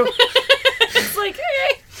with you. It's like,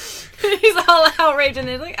 okay. He's all outraged, and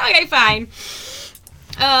he's like, okay, fine.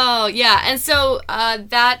 Oh, yeah. And so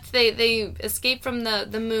that they escape from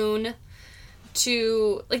the moon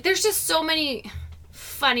to, like, there's just so many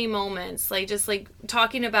funny moments, like just like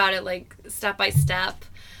talking about it like step by step.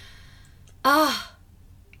 I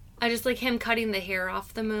just like him cutting the hair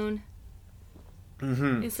off the moon.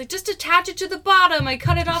 Mm-hmm. It's like, just attach it to the bottom. I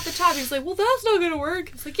cut it off the top. He's like, well, that's not gonna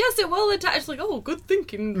work. It's like, yes, it will attach. It's like, oh, good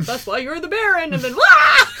thinking. That's why you're the Baron. And then,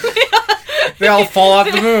 they all fall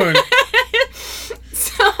off the moon.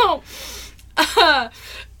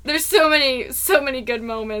 There's so many good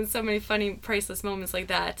moments, so many funny, priceless moments like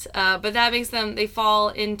that. But that makes they fall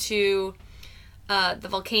into the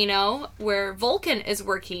volcano where Vulcan is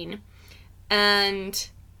working, and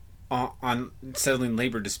on settling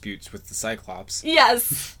labor disputes with the Cyclops.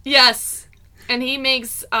 Yes. And he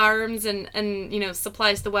makes arms and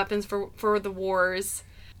supplies the weapons for the wars.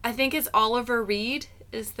 I think it's Oliver Reed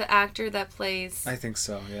is the actor that plays. I think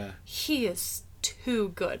so, yeah. He is too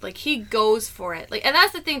good. Like, he goes for it. Like, and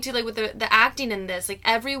that's the thing too, like with the acting in this, like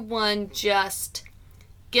everyone just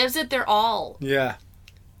gives it their all. Yeah.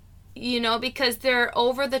 Because they're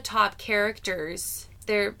over the top characters.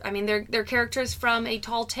 They're characters from A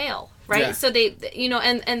Tall Tale, right? Yeah. So they,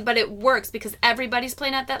 but it works because everybody's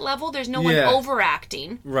playing at that level. There's no one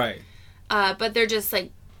overacting. Right. But they're just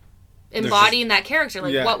like embodying that character.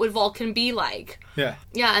 Like, what would Vulcan be like? Yeah.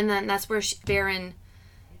 Yeah, and then that's where Baron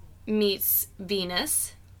meets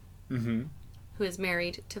Venus, who is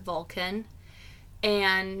married to Vulcan.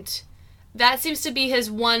 And that seems to be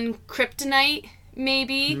his one kryptonite,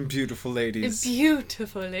 maybe. Beautiful ladies.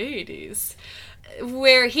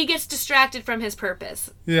 Where he gets distracted from his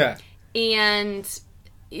purpose. Yeah. And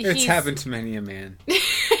it's happened to many a man.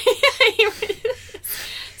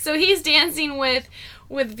 So he's dancing with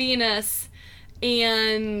Venus,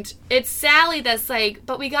 and it's Sally that's like,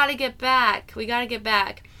 but we gotta get back.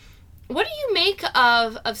 What do you make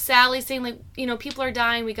of Sally saying, like, people are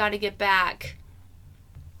dying, we gotta get back?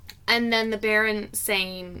 And then the Baron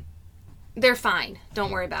saying, they're fine,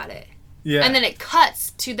 don't worry about it. Yeah. And then it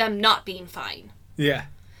cuts to them not being fine. Yeah.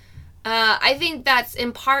 I think that's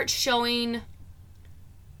in part showing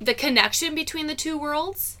the connection between the two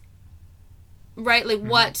worlds. Right? Like,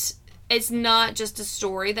 what... It's not just a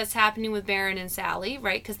story that's happening with Baron and Sally,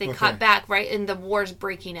 right? Because they cut back, right? And the war's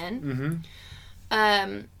breaking in.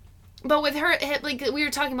 But with her, like, we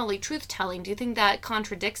were talking about, like, truth-telling. Do you think that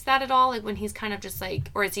contradicts that at all? Like, when he's kind of just,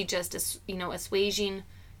 like... Or is he just, assuaging...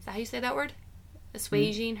 Is that how you say that word?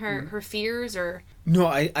 Assuaging her fears, or... No,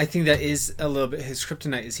 I think that is a little bit his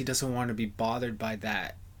kryptonite, is he doesn't want to be bothered by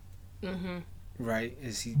that. Right?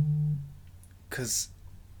 Is he... Because,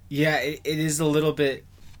 yeah, it is a little bit...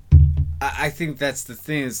 I think that's the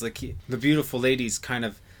thing, is like the beautiful ladies kind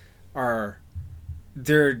of are...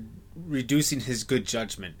 They're reducing his good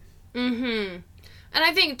judgment. And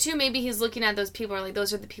I think, too, maybe he's looking at those people are like,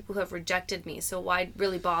 those are the people who have rejected me, so why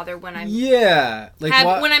really bother when I'm... Yeah.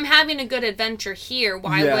 Like when I'm having a good adventure here,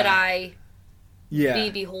 why would I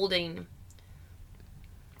be beholding...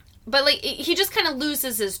 But, like, he just kind of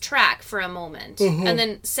loses his track for a moment. And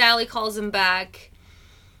then Sally calls him back,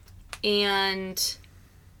 and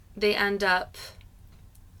they end up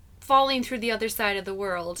falling through the other side of the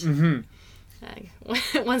world.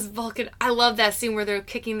 Once Vulcan... I love that scene where they're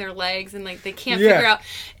kicking their legs and, like, they can't figure out...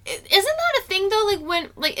 Isn't that a thing, though? Like, when...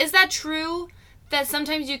 Like, is that true? That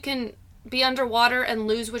sometimes you can be underwater and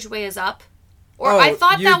lose which way is up? Or I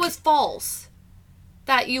thought that was false.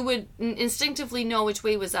 That you would instinctively know which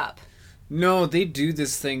way was up. No, they do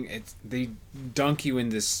this thing. They dunk you in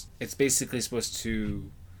this... It's basically supposed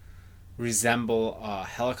to resemble a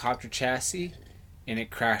helicopter chassis, and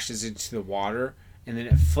it crashes into the water, and then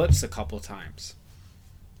it flips a couple times.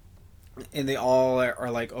 And they all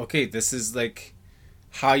are like, okay, this is like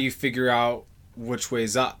how you figure out which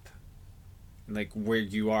way's up. Like where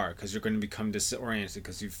you are, because you're going to become disoriented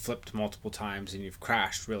because you've flipped multiple times and you've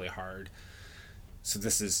crashed really hard. So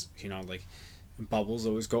this is, like, bubbles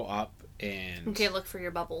always go up and... Okay, look for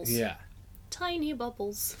your bubbles. Yeah. Tiny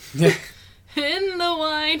bubbles. Yeah. In the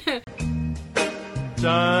wine.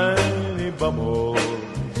 Tiny bubbles.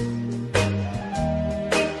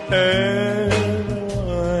 In the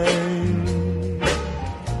wine.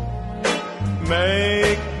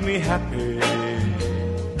 Make me happy.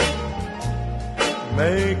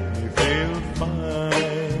 Make me feel fine.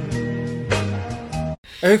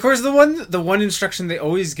 And of course, the one instruction they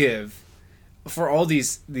always give for all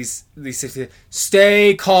these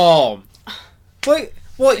stay calm.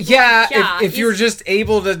 Well, yeah. If you're just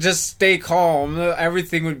able to just stay calm,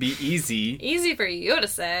 everything would be easy. Easy for you to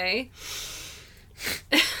say.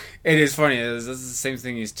 It is funny. That's the same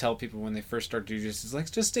thing you tell people when they first start doing this. It's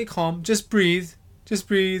like, just stay calm, just breathe,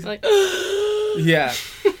 Like, yeah.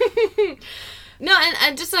 No,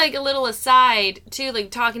 and just like a little aside, too, like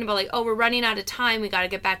talking about like, oh, we're running out of time, we gotta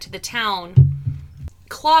get back to the town.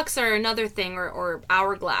 Clocks are another thing, or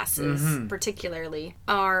hourglasses, particularly,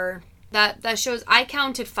 are, that shows, I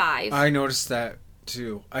counted 5. I noticed that,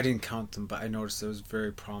 too. I didn't count them, but I noticed it was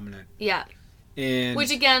very prominent. Yeah. And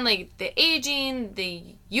which, again, like, the aging, the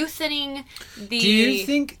youthening, the... Do you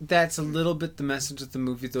think that's a little bit the message of the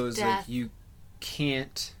movie, though, is like, you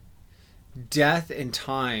can't death and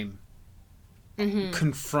time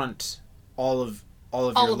confront all of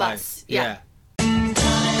your life. Us. Yeah.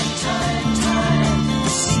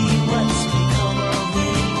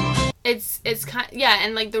 It's kind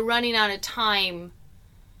and like the running out of time.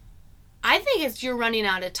 I think it's you're running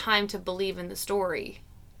out of time to believe in the story.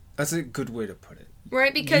 That's a good way to put it.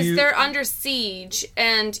 Right, because they're under siege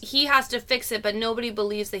and he has to fix it, but nobody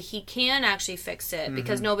believes that he can actually fix it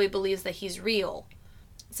because nobody believes that he's real.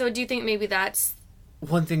 So do you think maybe that's...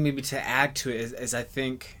 One thing maybe to add to it is I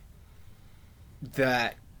think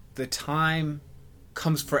that the time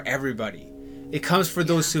comes for everybody. It comes for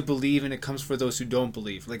those who believe and it comes for those who don't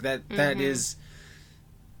believe. Like that is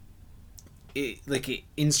like an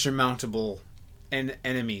insurmountable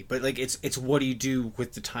enemy. But like it's what do you do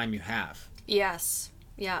with the time you have? Yes.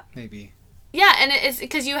 Yeah. Maybe. Yeah, and it's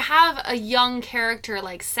because you have a young character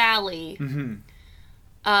like Sally.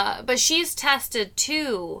 But she's tested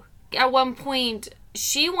too. At one point,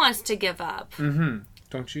 she wants to give up.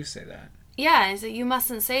 Don't you say that. Yeah, and so you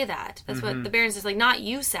mustn't say that. That's what the Baron's is like, not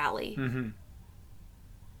you, Sally.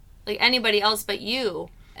 Like anybody else but you.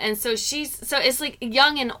 And so it's like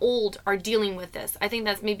young and old are dealing with this. I think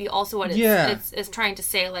that's maybe also what it's trying to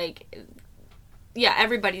say, like, yeah,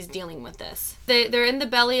 everybody's dealing with this. They're in the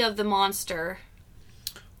belly of the monster.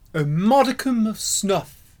 A modicum of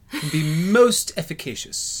snuff can be most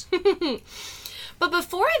efficacious. But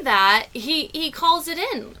before that, he calls it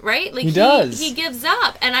in, right? Like he does. He gives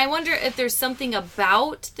up. And I wonder if there's something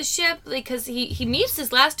about the ship, because he meets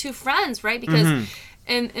his last two friends, right? Because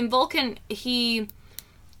in Vulcan, in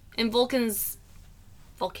Vulcan's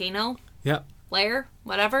volcano lair,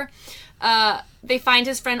 whatever, they find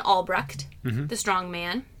his friend Albrecht, the strong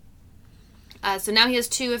man. So now he has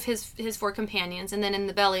two of his four companions, and then in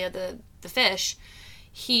the belly of the fish,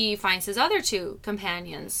 he finds his other two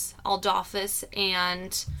companions, Adolphus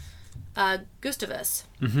and Gustavus.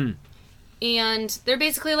 And they're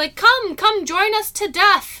basically like, come join us to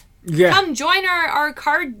death. Yeah. Come join our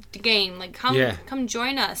card game. Like, come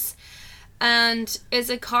join us. And it's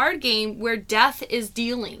a card game where death is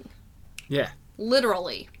dealing. Yeah.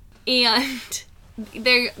 Literally. And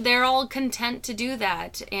they're all content to do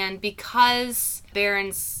that. And because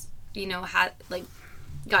Baron's,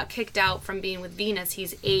 got kicked out from being with Venus,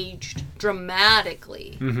 he's aged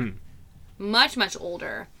dramatically. Much, much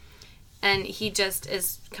older. And he just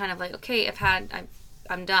is kind of like, okay,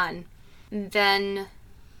 I'm done. And then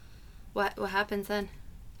what happens then?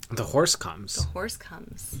 The horse comes.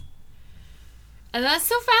 And that's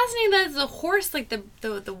so fascinating that the horse, like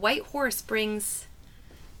the white horse brings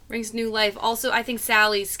new life. Also, I think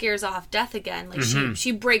Sally scares off death again. Like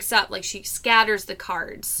she breaks up, like she scatters the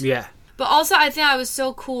cards. Yeah. But also, I think it was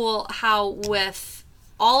so cool how with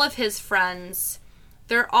all of his friends,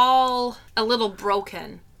 they're all a little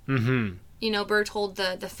broken. Berthold,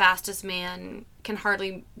 the fastest man, can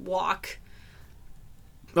hardly walk.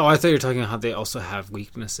 Oh, I thought you were talking about how they also have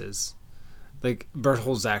weaknesses. Like,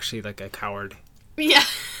 Berthold's actually like a coward. Yeah.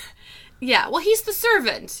 Yeah, well, he's the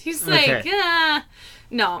servant. He's like,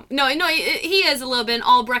 No, he is a little bit, and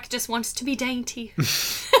Albrecht just wants to be dainty. I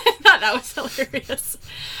thought that was hilarious.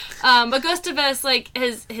 But Gustavus, like,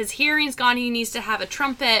 his hearing's gone. He needs to have a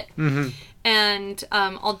trumpet. And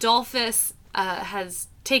Adolphus has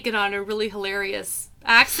taken on a really hilarious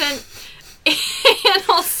accent. And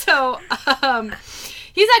also,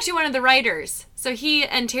 he's actually one of the writers. So he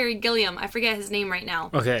and Terry Gilliam, I forget his name right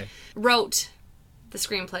now, wrote the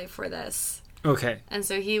screenplay for this. Okay. And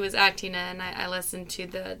so he was acting it, and I listened to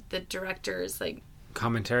the director's, like...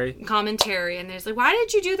 Commentary, and there's like, why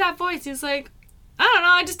did you do that voice? He's like, I don't know,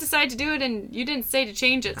 I just decided to do it, and you didn't say to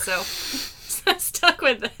change it, so I stuck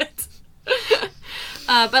with it.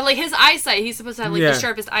 But, like, his eyesight, he's supposed to have, like, the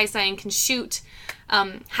sharpest eyesight and can shoot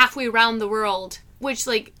halfway around the world, which,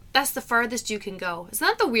 like, that's the farthest you can go. Isn't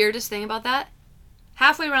that the weirdest thing about that?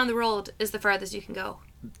 Halfway around the world is the farthest you can go.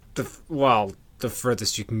 The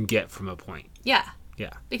furthest you can get from a point. Yeah.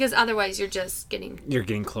 Yeah. Because otherwise you're just getting... You're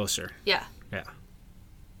getting closer. Yeah. Yeah.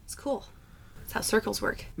 It's cool. That's how circles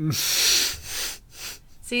work.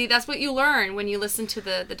 See, that's what you learn when you listen to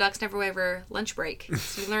the Ducks Never Waver lunch break.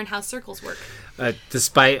 So you learn how circles work.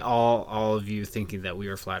 Despite all of you thinking that we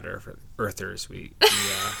were flat earthers, the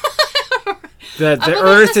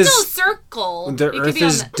Earth is still a circle. The Earth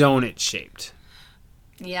is donut shaped.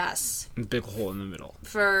 Yes. A big hole in the middle.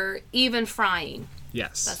 For even frying.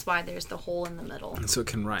 Yes. That's why there's the hole in the middle. And so it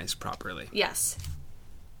can rise properly. Yes.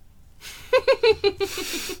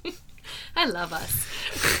 I love us.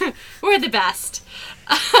 We're the best.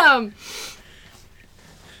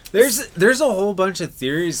 There's a whole bunch of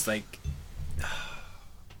theories, like,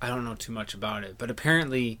 I don't know too much about it, but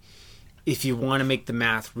apparently if you want to make the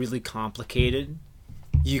math really complicated,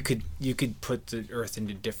 you could put the Earth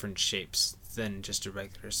into different shapes than just a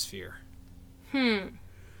regular sphere.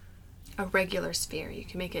 A regular sphere. You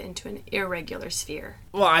can make it into an irregular sphere.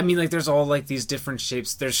 Well, I mean, like, there's all, like, these different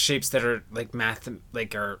shapes. There's shapes that are, like,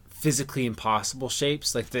 are physically impossible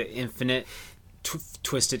shapes, like the infinite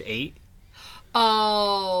twisted 8.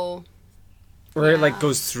 Oh. Where it, like,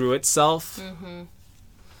 goes through itself. Mm-hmm.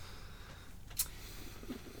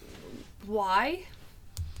 Why?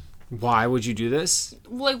 Why would you do this?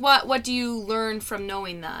 Like, what do you learn from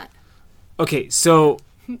knowing that? Okay, so...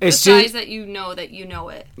 It's Besides just that you know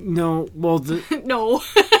it. No, well, no.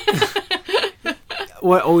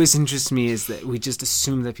 What always interests me is that we just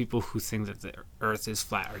assume that people who think that the Earth is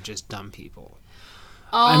flat are just dumb people.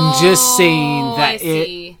 I'm just saying that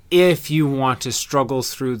if you want to struggle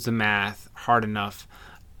through the math hard enough,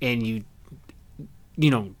 and you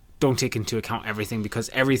don't take into account everything, because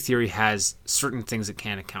every theory has certain things it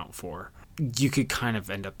can't account for, you could kind of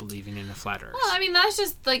end up believing in a flat Earth. Well, I mean, that's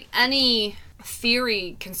just like any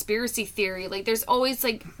theory, conspiracy theory. Like, there's always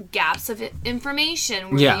like gaps of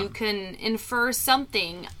information where you can infer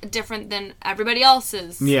something different than everybody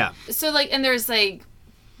else's. Yeah. So like, and there's like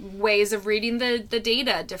ways of reading the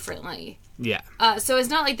data differently. Yeah. So it's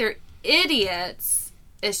not like they're idiots.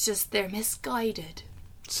 It's just they're misguided.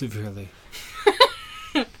 Severely.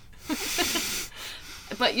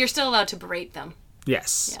 But you're still allowed to berate them.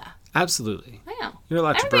 Yes. Yeah. Absolutely. I know. You're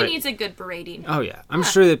allowed to berate. Everybody needs a good berating. Oh, yeah. I'm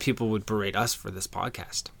sure that people would berate us for this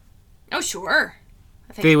podcast. Oh, sure.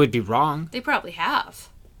 I think they would be wrong. They probably have.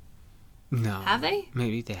 No. Have they?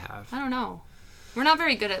 Maybe they have. I don't know. We're not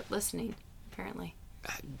very good at listening, apparently.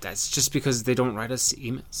 That's just because they don't write us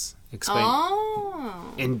emails.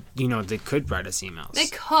 Oh. And, they could write us emails. They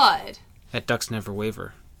could. At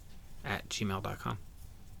ducksneverwaver@gmail.com.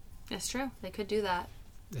 That's true. They could do that.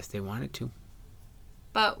 If they wanted to.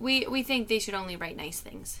 But we think they should only write nice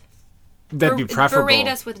things. That'd be preferable. Berate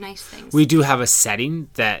us with nice things. We do have a setting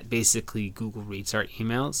that basically Google reads our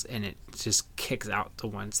emails, and it just kicks out the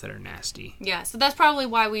ones that are nasty. Yeah, so that's probably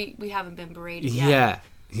why we haven't been berated yet.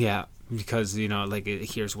 Yeah. Because, like, it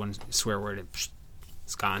hears one swear word,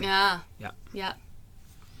 it's gone. Yeah. Yeah. Yeah.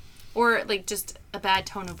 Or, like, just a bad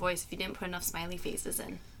tone of voice if you didn't put enough smiley faces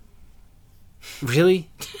in. Really?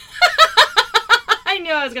 I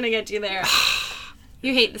knew I was going to get you there.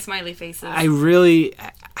 You hate the smiley faces. I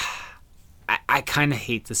kind of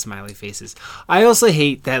hate the smiley faces. I also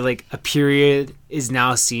hate that, like, a period is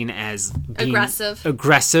now seen as being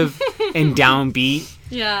aggressive and downbeat.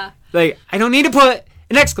 Yeah. Like, I don't need to put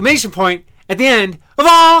an exclamation point at the end of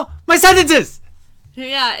all my sentences.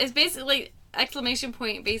 Yeah, it's basically, exclamation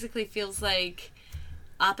point basically feels like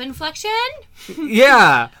up inflection.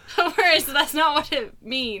 Yeah. Whereas that's not what it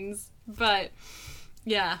means. But,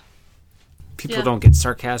 yeah. People don't get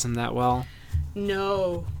sarcasm that well.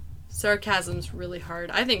 No. Sarcasm's really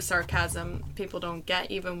hard. I think sarcasm people don't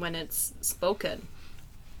get even when it's spoken.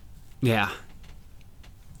 Yeah.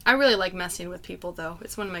 I really like messing with people, though.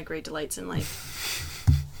 It's one of my great delights in life.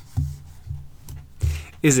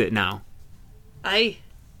 Is it now?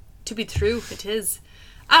 To be true, it is.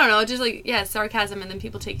 I don't know, just like, sarcasm, and then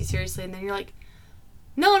people take you seriously, and then you're like,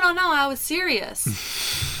 no, I was serious.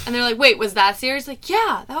 And they're like, wait, was that serious? Like,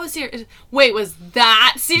 yeah, that was serious. Wait, was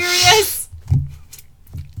that serious?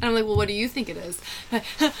 And I'm like, well, what do you think it is?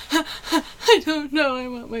 I don't know, I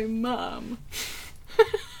want my mom.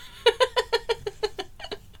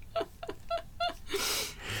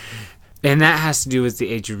 And that has to do with the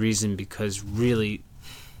age of reason, because really,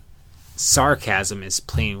 sarcasm is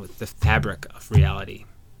playing with the fabric of reality.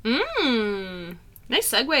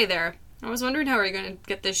 Nice segue there. I was wondering how we're going to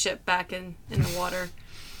get this ship back in the water.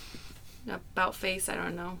 About face, I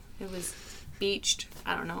don't know. It was beached.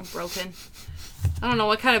 I don't know, broken. I don't know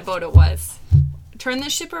what kind of boat it was. Turn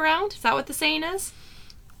this ship around? Is that what the saying is?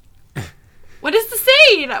 What is the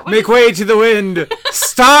saying? Make way to the wind!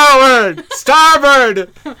 Starward!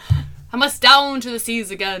 Starboard! I must down to the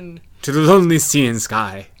seas again. To the lonely sea and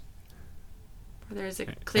sky. There's a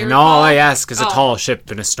clear and all I ask is a tall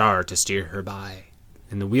ship and a star to steer her by.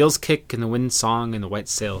 And the wheels kick and the wind song and the white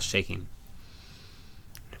sails shaking.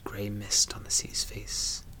 And a grey mist on the sea's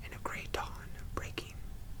face and a grey dawn breaking.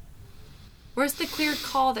 Where's the clear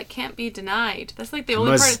call that can't be denied? That's like the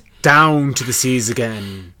only part. Down to the seas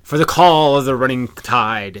again. For the call of the running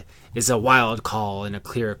tide is a wild call and a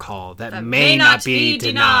clear call that may not be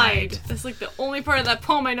denied. That's like the only part of that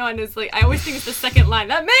poem I know, and it's like I always think it's the second line.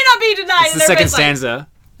 That may not be denied. It's the second stanza.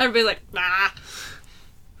 Everybody's like,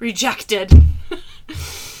 rejected.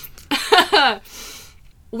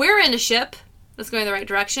 We're in a ship that's going the right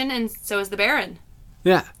direction, and so is the Baron.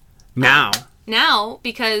 Yeah. Now,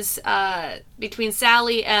 because between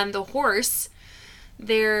Sally and the horse,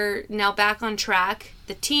 they're now back on track.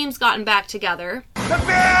 The team's gotten back together. The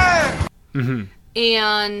bear! Mm-hmm.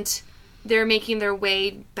 And they're making their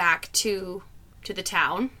way back to the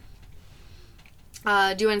town.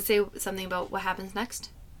 Do you want to say something about what happens next?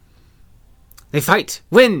 They fight.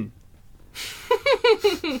 Win!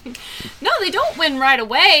 No, they don't win right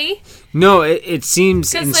away. No, it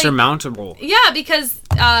seems insurmountable. Yeah, because,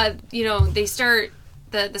 they start...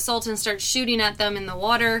 The Sultan starts shooting at them in the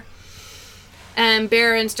water. And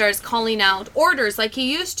Baron starts calling out orders like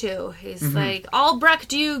he used to. He's like,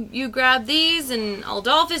 Albrecht, you grab these, and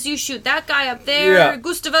Adolphus, you shoot that guy up there. Yeah.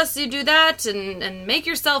 Gustavus, you do that, and make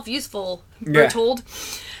yourself useful, we're told.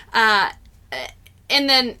 And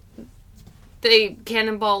then the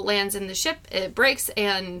cannonball lands in the ship, it breaks,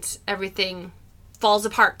 and everything falls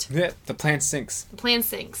apart. Yeah, the plan sinks.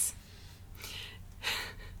 It's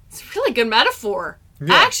a really good metaphor,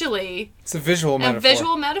 actually. It's a visual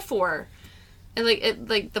metaphor. And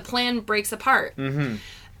the plan breaks apart. Mm-hmm.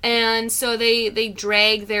 And so they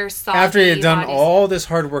drag their soggy after they had done bodies. all this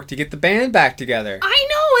hard work to get the band back together. I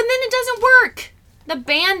know, and then it doesn't work. The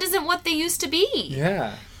band isn't what they used to be.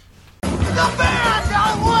 Yeah. The band!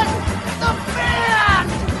 I want the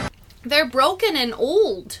band! They're broken and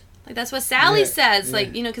old. Like, that's what Sally says.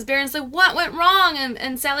 Like, because Baron's like, what went wrong?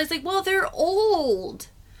 And Sally's like, well, they're old.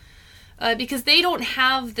 Because they don't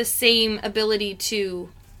have the same ability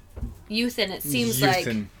to... Youthen, it seems like.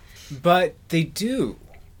 But they do,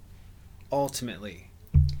 ultimately.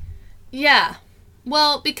 Yeah.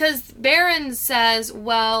 Well, because Baron says,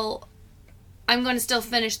 well, I'm going to still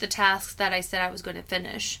finish the tasks that I said I was going to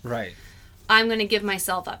finish. Right. I'm going to give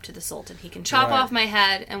myself up to the Sultan. He can chop off my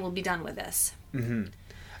head and we'll be done with this. Mm-hmm.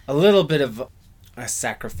 A little bit of a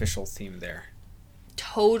sacrificial theme there.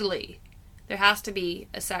 Totally. There has to be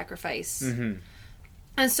a sacrifice. Mm-hmm.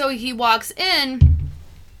 And so he walks in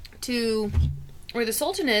to where the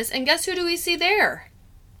Sultan is, and guess who do we see there?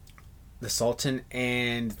 The Sultan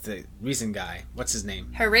and the recent guy. What's his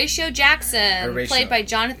name? Horatio Jackson, played by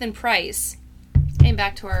Jonathan Pryce. Came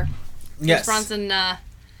back to our Bronson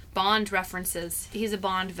Bond references. He's a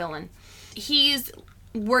Bond villain. He's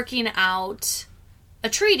working out a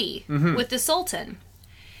treaty with the Sultan.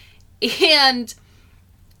 And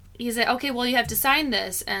he's like, okay, well, you have to sign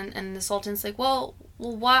this. And the Sultan's like, well,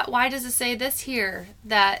 why does it say this here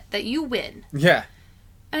that you win? Yeah.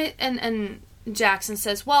 And Jackson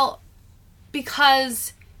says, well,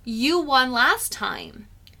 because you won last time.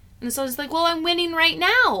 And the Sultan's like, well, I'm winning right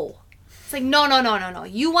now. It's like, no.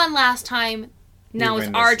 You won last time. Now it's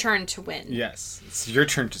our turn to win. Yes. It's your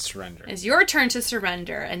turn to surrender. It's your turn to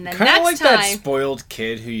surrender. And then kinda next like time... that spoiled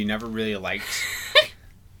kid who you never really liked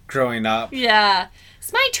growing up. Yeah.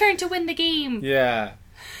 It's my turn to win the game. Yeah.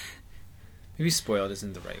 Maybe spoiled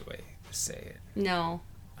isn't the right way to say it. No.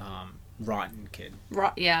 Rotten kid.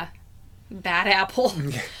 Yeah. Bad apple.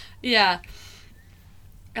 Yeah.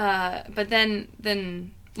 But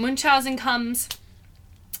then Munchausen comes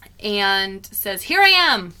and says, here I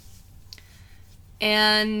am.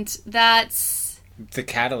 And that's... the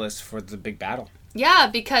catalyst for the big battle. Yeah,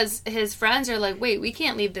 because his friends are like, wait, we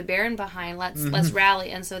can't leave the Baron behind. Let's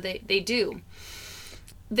rally. And so they do.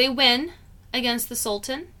 They win against the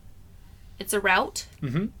Sultan. It's a rout,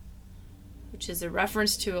 which is a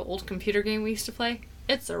reference to an old computer game we used to play.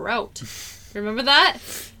 It's a rout. Remember that?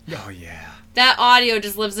 Oh, yeah. That audio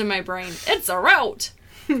just lives in my brain. It's a rout.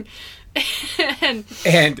 and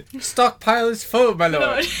stockpile is full, my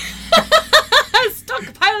lord.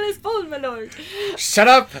 Stockpile is full, my lord. Shut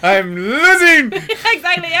up, I'm losing.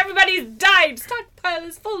 Exactly, everybody's died. Stockpile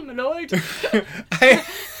is full, my lord.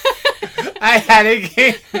 I had a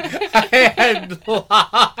game. I had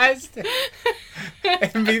lost.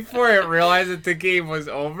 And before it realized that the game was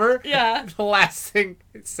over, the last thing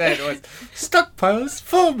it said was, stockpile is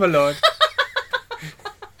full, my lord.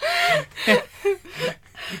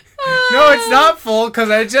 No, it's not full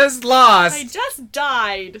because I just lost. I just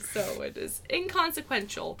died, so it is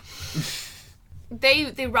inconsequential.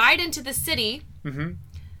 They ride into the city,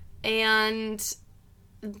 and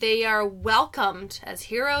they are welcomed as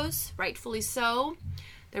heroes, rightfully so.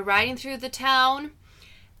 They're riding through the town,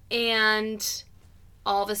 and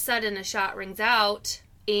all of a sudden a shot rings out,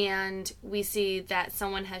 and we see that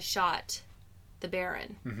someone has shot the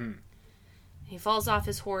Baron. He falls off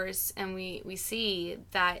his horse, and we see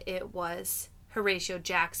that it was Horatio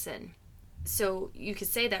Jackson. So you could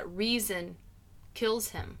say that reason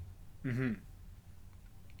kills him.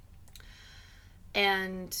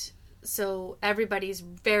 And so everybody's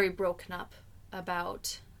very broken up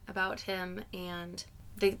about him, and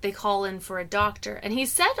they call in for a doctor. And he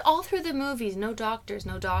said all through the movies, no doctors,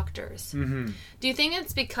 no doctors. Mm-hmm. Do you think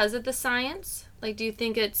it's because of the science? Like, do you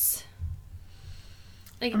think it's...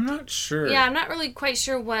 Like, I'm not sure. Yeah, I'm not really quite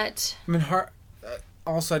sure what... I mean,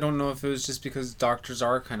 also, I don't know if it was just because doctors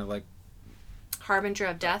are kind of like... Harbinger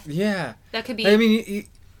of death? Yeah. That could be... I mean,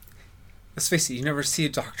 let's face it, you never see a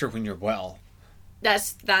doctor when you're well.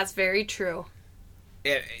 That's very true.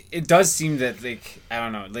 It does seem that, like, I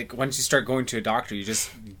don't know, like, once you start going to a doctor, you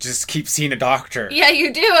just keep seeing a doctor. Yeah,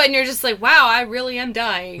 you do, and you're just like, wow, I really am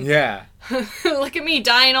dying. Yeah. Look at me,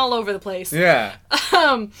 dying all over the place. Yeah.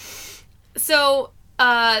 So,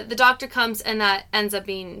 the doctor comes, and that ends up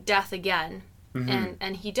being death again,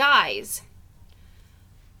 and he dies.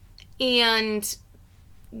 And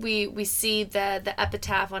we see the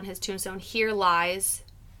epitaph on his tombstone, "Here lies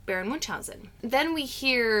Baron Munchausen." Then we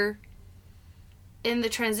hear... in the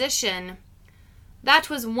transition, that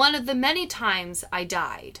was one of the many times I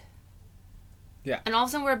died. Yeah. And all of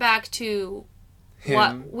a sudden we're back to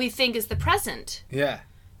what we think is the present. Yeah.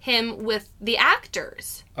 Him with the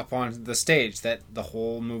actors. Up on the stage that the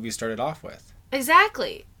whole movie started off with.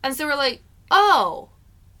 Exactly. And so we're like, oh,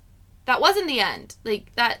 that wasn't the end.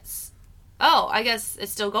 Like, that's, oh, I guess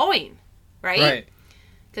it's still going. Right? Right.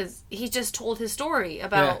 Because he just told his story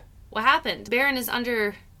about what happened. Baron is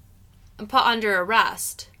put under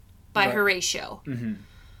arrest by Horatio. Mm-hmm.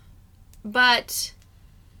 But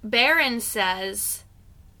Baron says,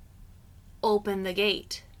 open the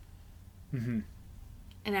gate. Mm-hmm.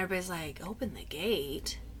 And everybody's like, open the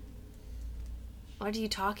gate? What are you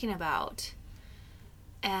talking about?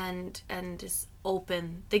 And just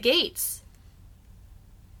open the gates.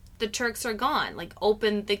 The Turks are gone. Like,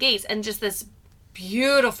 open the gates. And just this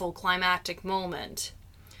beautiful climactic moment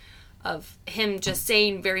of him just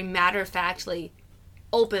saying very matter-of-factly,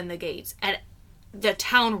 open the gates. And the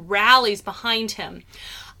town rallies behind him.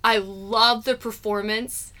 I love the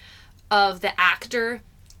performance of the actor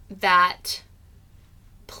that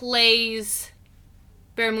plays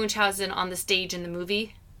Baron Munchausen on the stage in the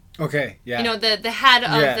movie. Okay, yeah. You know, the head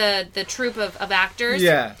of the troupe of actors.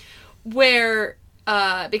 Yeah. Where,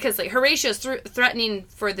 because, like, Horatio's threatening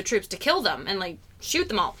for the troops to kill them and, like, shoot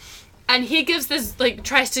them all. And he gives this, like,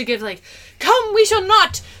 tries to give, like, come, we shall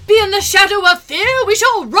not be in the shadow of fear, we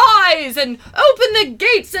shall rise and open the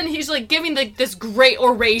gates. And he's, like, giving, like, this great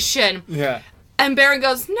oration. Yeah. And Baron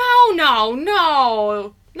goes,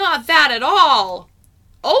 no, not that at all.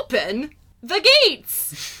 Open the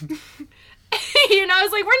gates. You know,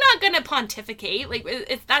 it's like, we're not going to pontificate. Like,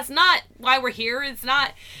 that's not why we're here. It's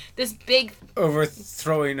not this big...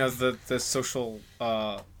 overthrowing of the social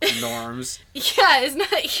norms. Yeah, it's not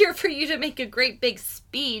here for you to make a great big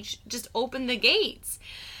speech. Just open the gates.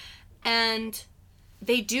 And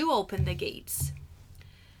they do open the gates.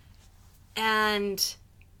 And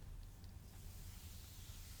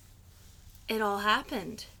it all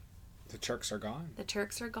happened. The Turks are gone. The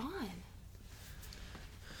Turks are gone.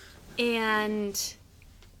 And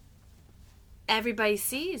everybody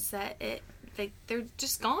sees that they're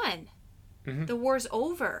just gone. Mm-hmm. The war's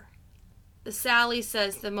over. Sally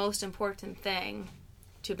says the most important thing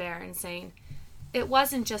to Baron, saying, it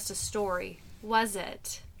wasn't just a story, was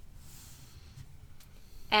it?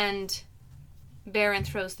 And Baron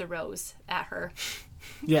throws the rose at her.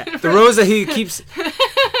 Yeah, the rose that he keeps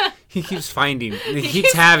finding, and he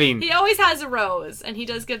keeps having. He always has a rose, and he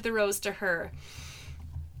does give the rose to her.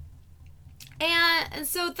 And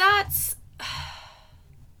so that's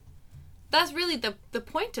really the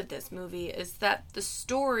point of this movie, is that the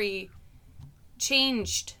story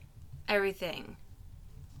changed everything.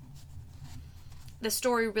 The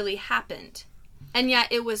story really happened. And yet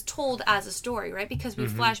it was told as a story, right? Because we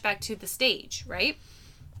flash back to the stage, right?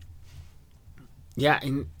 Yeah,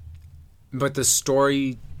 but the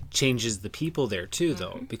story changes the people there too,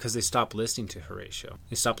 though, because they stop listening to Horatio.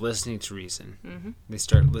 They stop listening to reason. Mm-hmm. They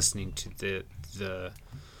start listening to the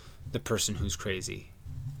person who's crazy.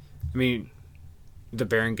 I mean, the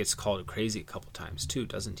Baron gets called crazy a couple times too,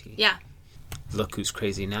 doesn't he? Yeah. Look who's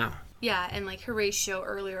crazy now. Yeah, and like Horatio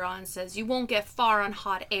earlier on says, you won't get far on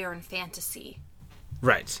hot air and fantasy.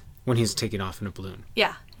 Right. When he's taking off in a balloon.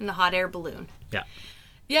 Yeah, in the hot air balloon. Yeah.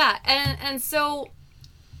 Yeah, and so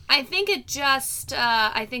I think it just,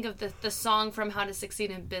 I think of the song from How to Succeed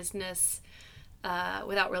in Business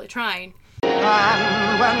without really trying.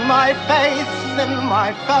 And when my faith in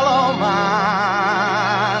my fellow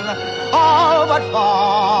man all but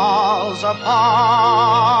falls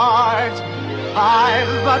apart,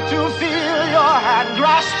 I've but to feel your hand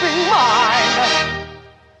grasping mine,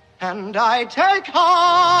 and I take heart.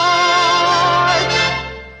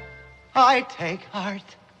 I take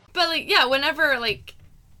heart. But, like, yeah, whenever, like,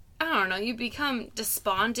 I don't know, you become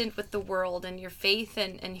despondent with the world, and your faith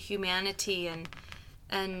and humanity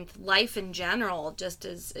and life in general just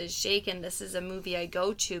is shaken. This is a movie I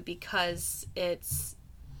go to because it's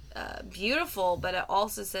beautiful, but it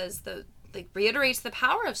also says reiterates the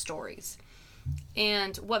power of stories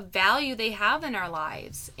and what value they have in our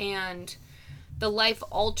lives and the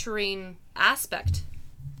life-altering aspect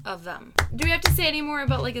of them. Do we have to say any more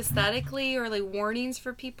about like aesthetically or like warnings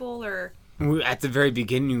for people? Or at the very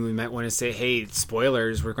beginning we might want to say, hey,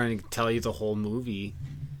 spoilers, we're going to tell you the whole movie.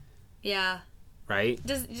 Yeah. Right?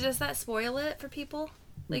 Does that spoil it for people?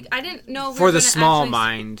 Like, I didn't know. For the small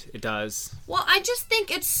mind, it does. Well, I just think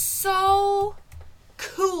it's so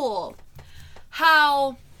cool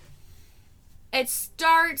how it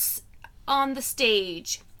starts on the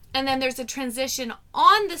stage, and then there's a transition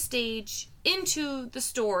on the stage into the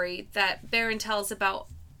story that Baron tells about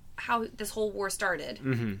how this whole war started.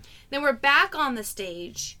 Mm-hmm. Then we're back on the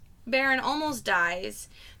stage. Baron almost dies.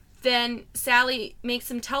 Then Sally makes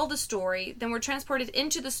him tell the story. Then we're transported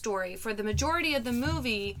into the story. For the majority of the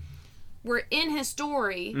movie, we're in his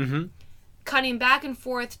story, mm-hmm. cutting back and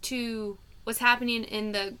forth to what's happening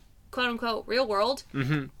in the quote-unquote real world.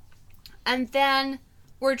 Mm-hmm. And then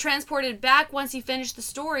we're transported back once he finished the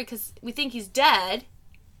story because we think he's dead.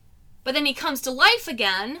 But then he comes to life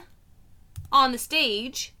again on the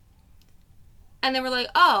stage. And then we're like,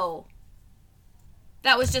 oh,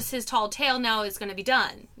 that was just his tall tale. Now it's going to be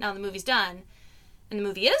done. Now the movie's done. And the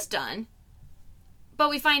movie is done. But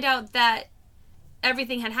we find out that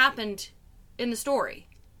everything had happened in the story.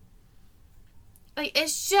 Like,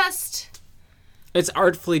 it's just... It's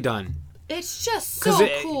artfully done. It's just so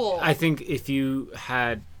cool. I think if you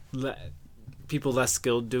had people less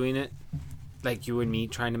skilled doing it, like you and me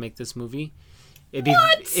trying to make this movie, it'd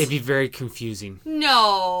be very confusing.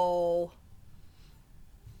 No.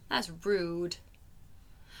 That's rude.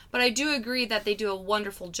 But I do agree that they do a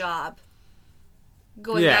wonderful job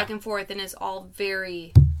going back and forth, and it's all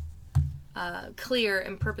very clear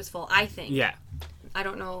and purposeful, I think. Yeah. I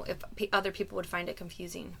don't know if other people would find it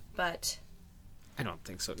confusing, but... I don't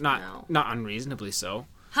think so. Not unreasonably so.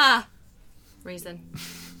 Ha! Reason.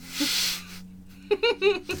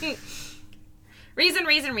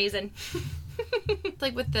 reason.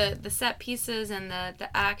 Like with the set pieces and the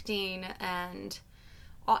acting and...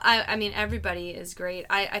 I mean, everybody is great.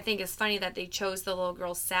 I think it's funny that they chose the little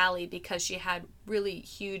girl Sally because she had really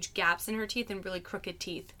huge gaps in her teeth and really crooked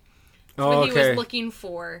teeth. That's what he was looking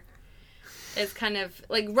for. Is kind of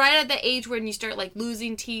like right at the age when you start like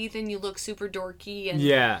losing teeth and you look super dorky and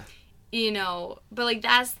you know, but like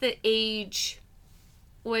that's the age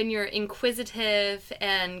when you're inquisitive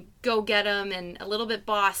and go get 'em and a little bit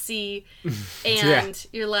bossy and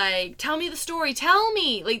you're like, tell me the story, tell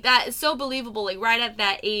me. Like that is so believable. Like right at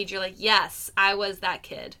that age, you're like, yes, I was that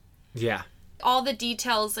kid. Yeah. All the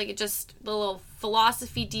details, like just the little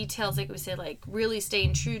philosophy details, like we said, like really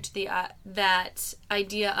staying true to the that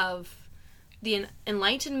idea of the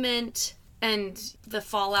Enlightenment and the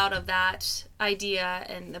fallout of that idea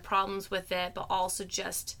and the problems with it, but also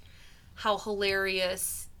just how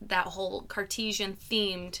hilarious that whole Cartesian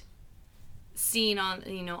themed scene on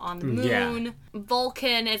the moon. Yeah.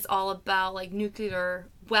 Vulcan, it's all about like nuclear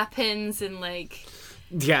weapons and like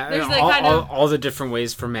there's like all the different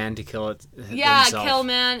ways for man to kill it. Himself. Kill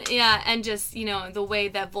man. Yeah, and just the way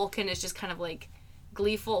that Vulcan is just kind of like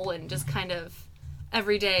gleeful and just kind of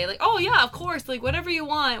every day, like, oh yeah, of course, like whatever you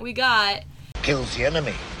want, we got. Kills the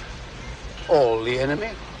enemy. All the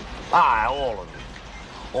enemy? Aye, all of them.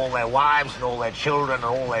 All their wives and all their children and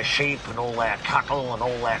all their sheep and all their cattle and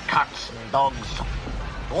all their cats and dogs.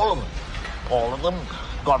 All of them. All of them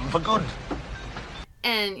gone for good.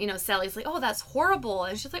 And, Sally's like, oh, that's horrible.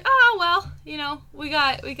 And she's like, oh, well, we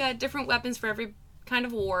got different weapons for every kind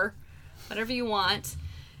of war. Whatever you want.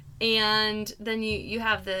 And then you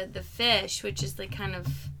have the fish, which is like kind of,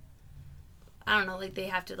 I don't know, like they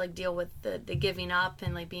have to like deal with the giving up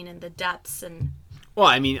and like being in the depths and... Well,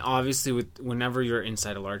 I mean, obviously, whenever you're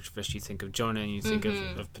inside a large fish, you think of Jonah and you think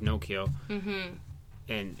of Pinocchio. Mm-hmm.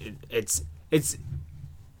 And it's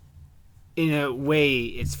in a way,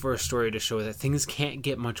 it's for a story to show that things can't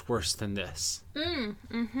get much worse than this.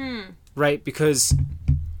 Mm-hmm. Right? Because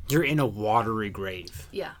you're in a watery grave.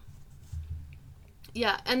 Yeah.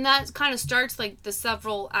 Yeah, and that kind of starts, like, the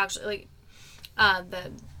several, actually,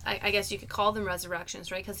 like, I guess you could call them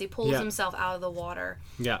resurrections, right? Because he pulls himself out of the water.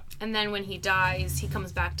 Yeah. And then when he dies, he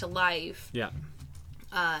comes back to life. Yeah.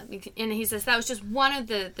 And he says, that was just one of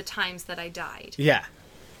the times that I died. Yeah.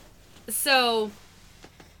 So,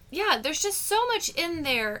 yeah, there's just so much in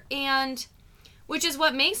there, and which is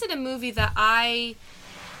what makes it a movie that I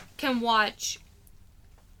can watch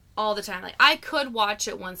all the time. Like, I could watch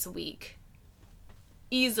it once a week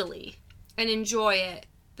easily and enjoy it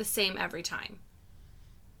the same every time.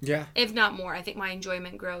 Yeah. If not more. I think my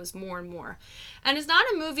enjoyment grows more and more. And it's not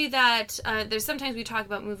a movie that, there's sometimes we talk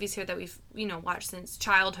about movies here that we've, watched since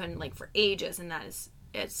childhood and like for ages, and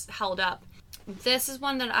it's held up. This is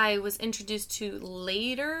one that I was introduced to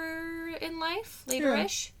later in life,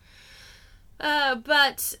 later-ish. Yeah.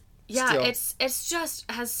 But yeah, still. It's just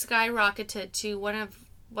has skyrocketed to one of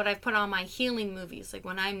what I've put on my healing movies. Like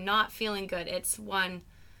when I'm not feeling good, it's one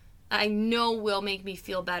I know will make me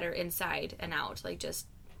feel better inside and out. Like just,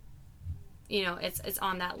 it's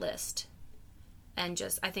on that list. And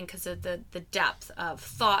just, I think because of the depth of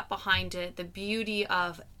thought behind it, the beauty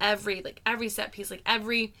of every set piece,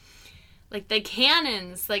 the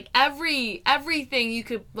cannons, everything you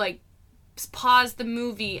could, pause the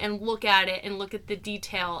movie and look at it and look at the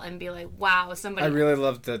detail and be like, wow, somebody... I really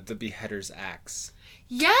love the beheader's axe.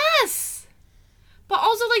 Yes! But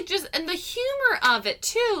also, and the humor of it,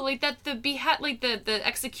 too. That the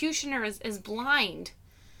executioner is blind.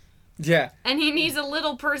 Yeah. And he needs a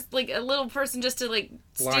little person just to,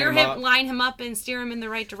 line him up and steer him in the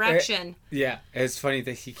right direction. It's funny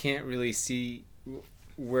that he can't really see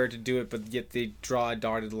where to do it, but yet they draw a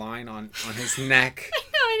dotted line on his neck. I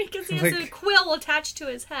know, because he has a quill attached to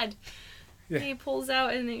his head. Yeah. And he pulls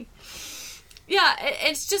out and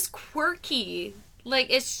it's just quirky.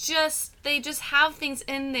 It's just, they just have things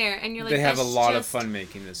in there, and you're like, they have a lot of fun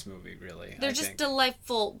making this movie, really. They're just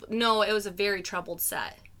delightful. No, it was a very troubled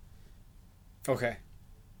set. Okay.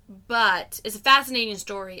 But it's a fascinating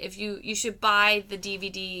story. If you should buy the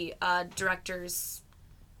DVD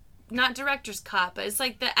not director's cut, but it's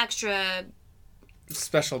the extra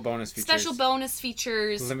special bonus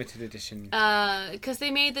features, limited edition. Because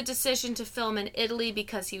they made the decision to film in Italy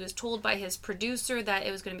because he was told by his producer that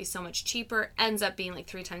it was going to be so much cheaper. Ends up being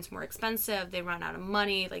 3 times more expensive. They run out of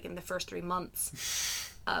money in the first 3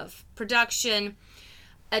 months of production.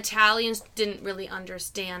 Italians didn't really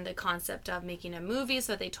understand the concept of making a movie,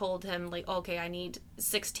 so they told him, okay, I need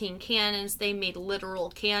 16 cannons. They made literal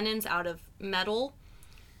cannons out of metal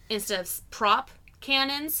instead of prop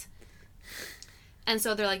cannons. And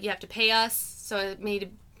so they're like, you have to pay us. So it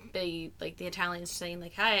made the Italians saying,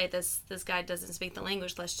 hey, this guy doesn't speak the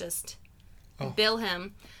language. Let's just bill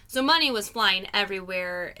him. So money was flying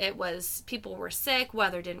everywhere. It was, people were sick.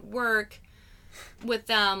 Weather didn't work with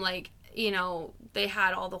them. They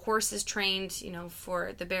had all the horses trained,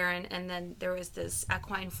 for the Baron, and then there was this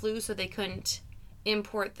equine flu, so they couldn't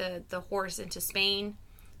import the horse into Spain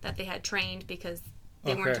that they had trained because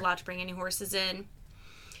they weren't allowed to bring any horses in.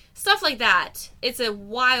 Stuff like that. It's a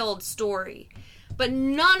wild story, but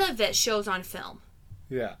none of it shows on film.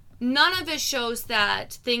 Yeah. None of it shows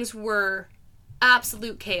that things were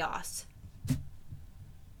absolute chaos.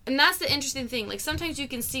 And that's the interesting thing. Sometimes you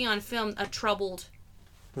can see on film a troubled...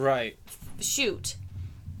 Right. shoot.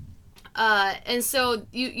 And so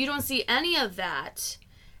you don't see any of that.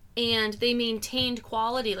 And they maintained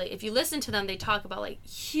quality. If you listen to them, they talk about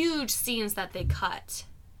huge scenes that they cut.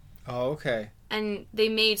 Oh, okay. And they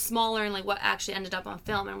made smaller and what actually ended up on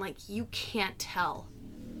film. And I'm you can't tell.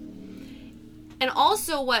 And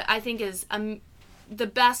also what I think is the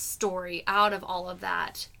best story out of all of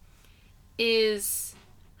that is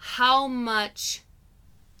how much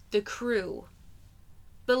the crew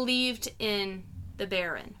believed in the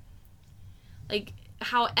Baron.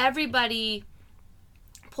 How everybody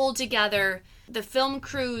pulled together. The film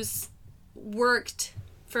crews worked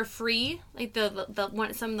for free.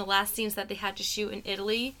 Some of the last scenes that they had to shoot in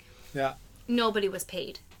Italy. Yeah. Nobody was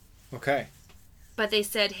paid. Okay. But they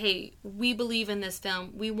said, hey, we believe in this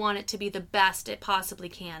film. We want it to be the best it possibly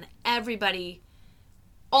can. Everybody,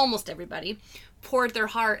 almost everybody, poured their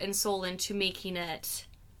heart and soul into making it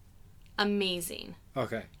amazing.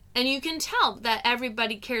 Okay. And you can tell that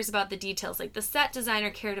everybody cares about the details. The set designer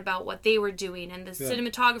cared about what they were doing, and the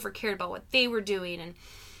cinematographer cared about what they were doing, and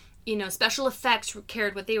special effects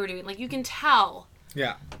cared what they were doing. You can tell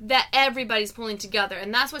that everybody's pulling together.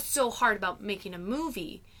 And that's what's so hard about making a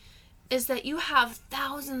movie, is that you have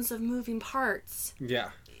thousands of moving parts. Yeah.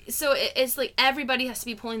 So it's everybody has to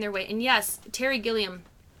be pulling their weight. And yes, Terry Gilliam,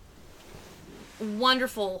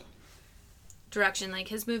 wonderful direction.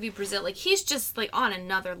 His movie Brazil, he's just on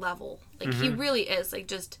another level. He really is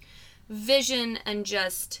just vision, and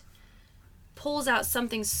just pulls out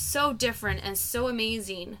something so different and so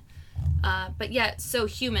amazing, but yet so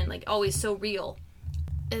human, always so real.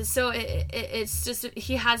 And so it's just,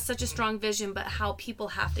 he has such a strong vision, but how people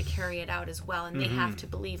have to carry it out as well, and they have to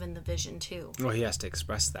believe in the vision too. Well, he has to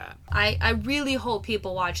express that. I really hope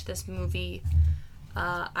people watch this movie.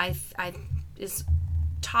 It's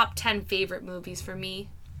top 10 favorite movies for me.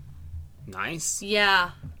 Nice.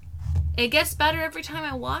 Yeah. It gets better every time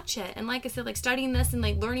I watch it. And like I said, like studying this and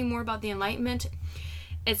like learning more about the Enlightenment,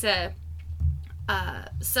 it's a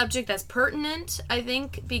subject that's pertinent, I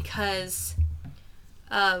think, because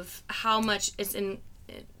of how much it's in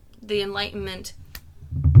the Enlightenment.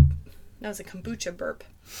 That was a kombucha burp.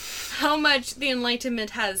 How much the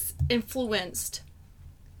Enlightenment has influenced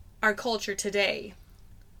our culture today.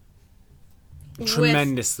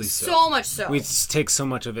 Tremendously so. So much so. We take so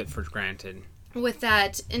much of it for granted. With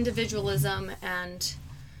that individualism and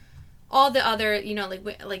all the other, you know,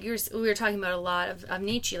 like we were talking about a lot of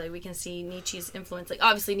Nietzsche. Like we can see Nietzsche's influence. Like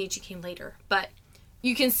obviously Nietzsche came later, but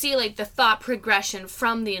you can see like the thought progression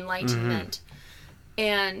from the Enlightenment.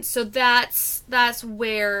 And so that's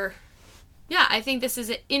where, yeah, I think this is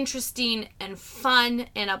an interesting and fun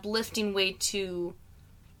and uplifting way to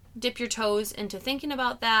dip your toes into thinking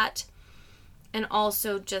about that, and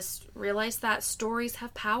also just realize that stories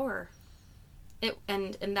have power.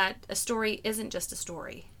 And that a story isn't just a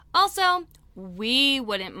story. Also, we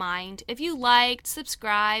wouldn't mind if you liked,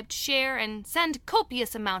 subscribed, share, and send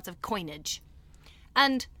copious amounts of coinage.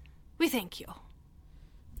 And we thank you.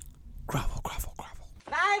 Grovel, grovel, grovel.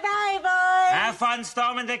 Bye-bye, boys. Have fun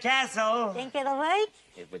storming the castle. Think it'll work?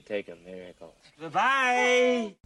 It would take a miracle. Goodbye.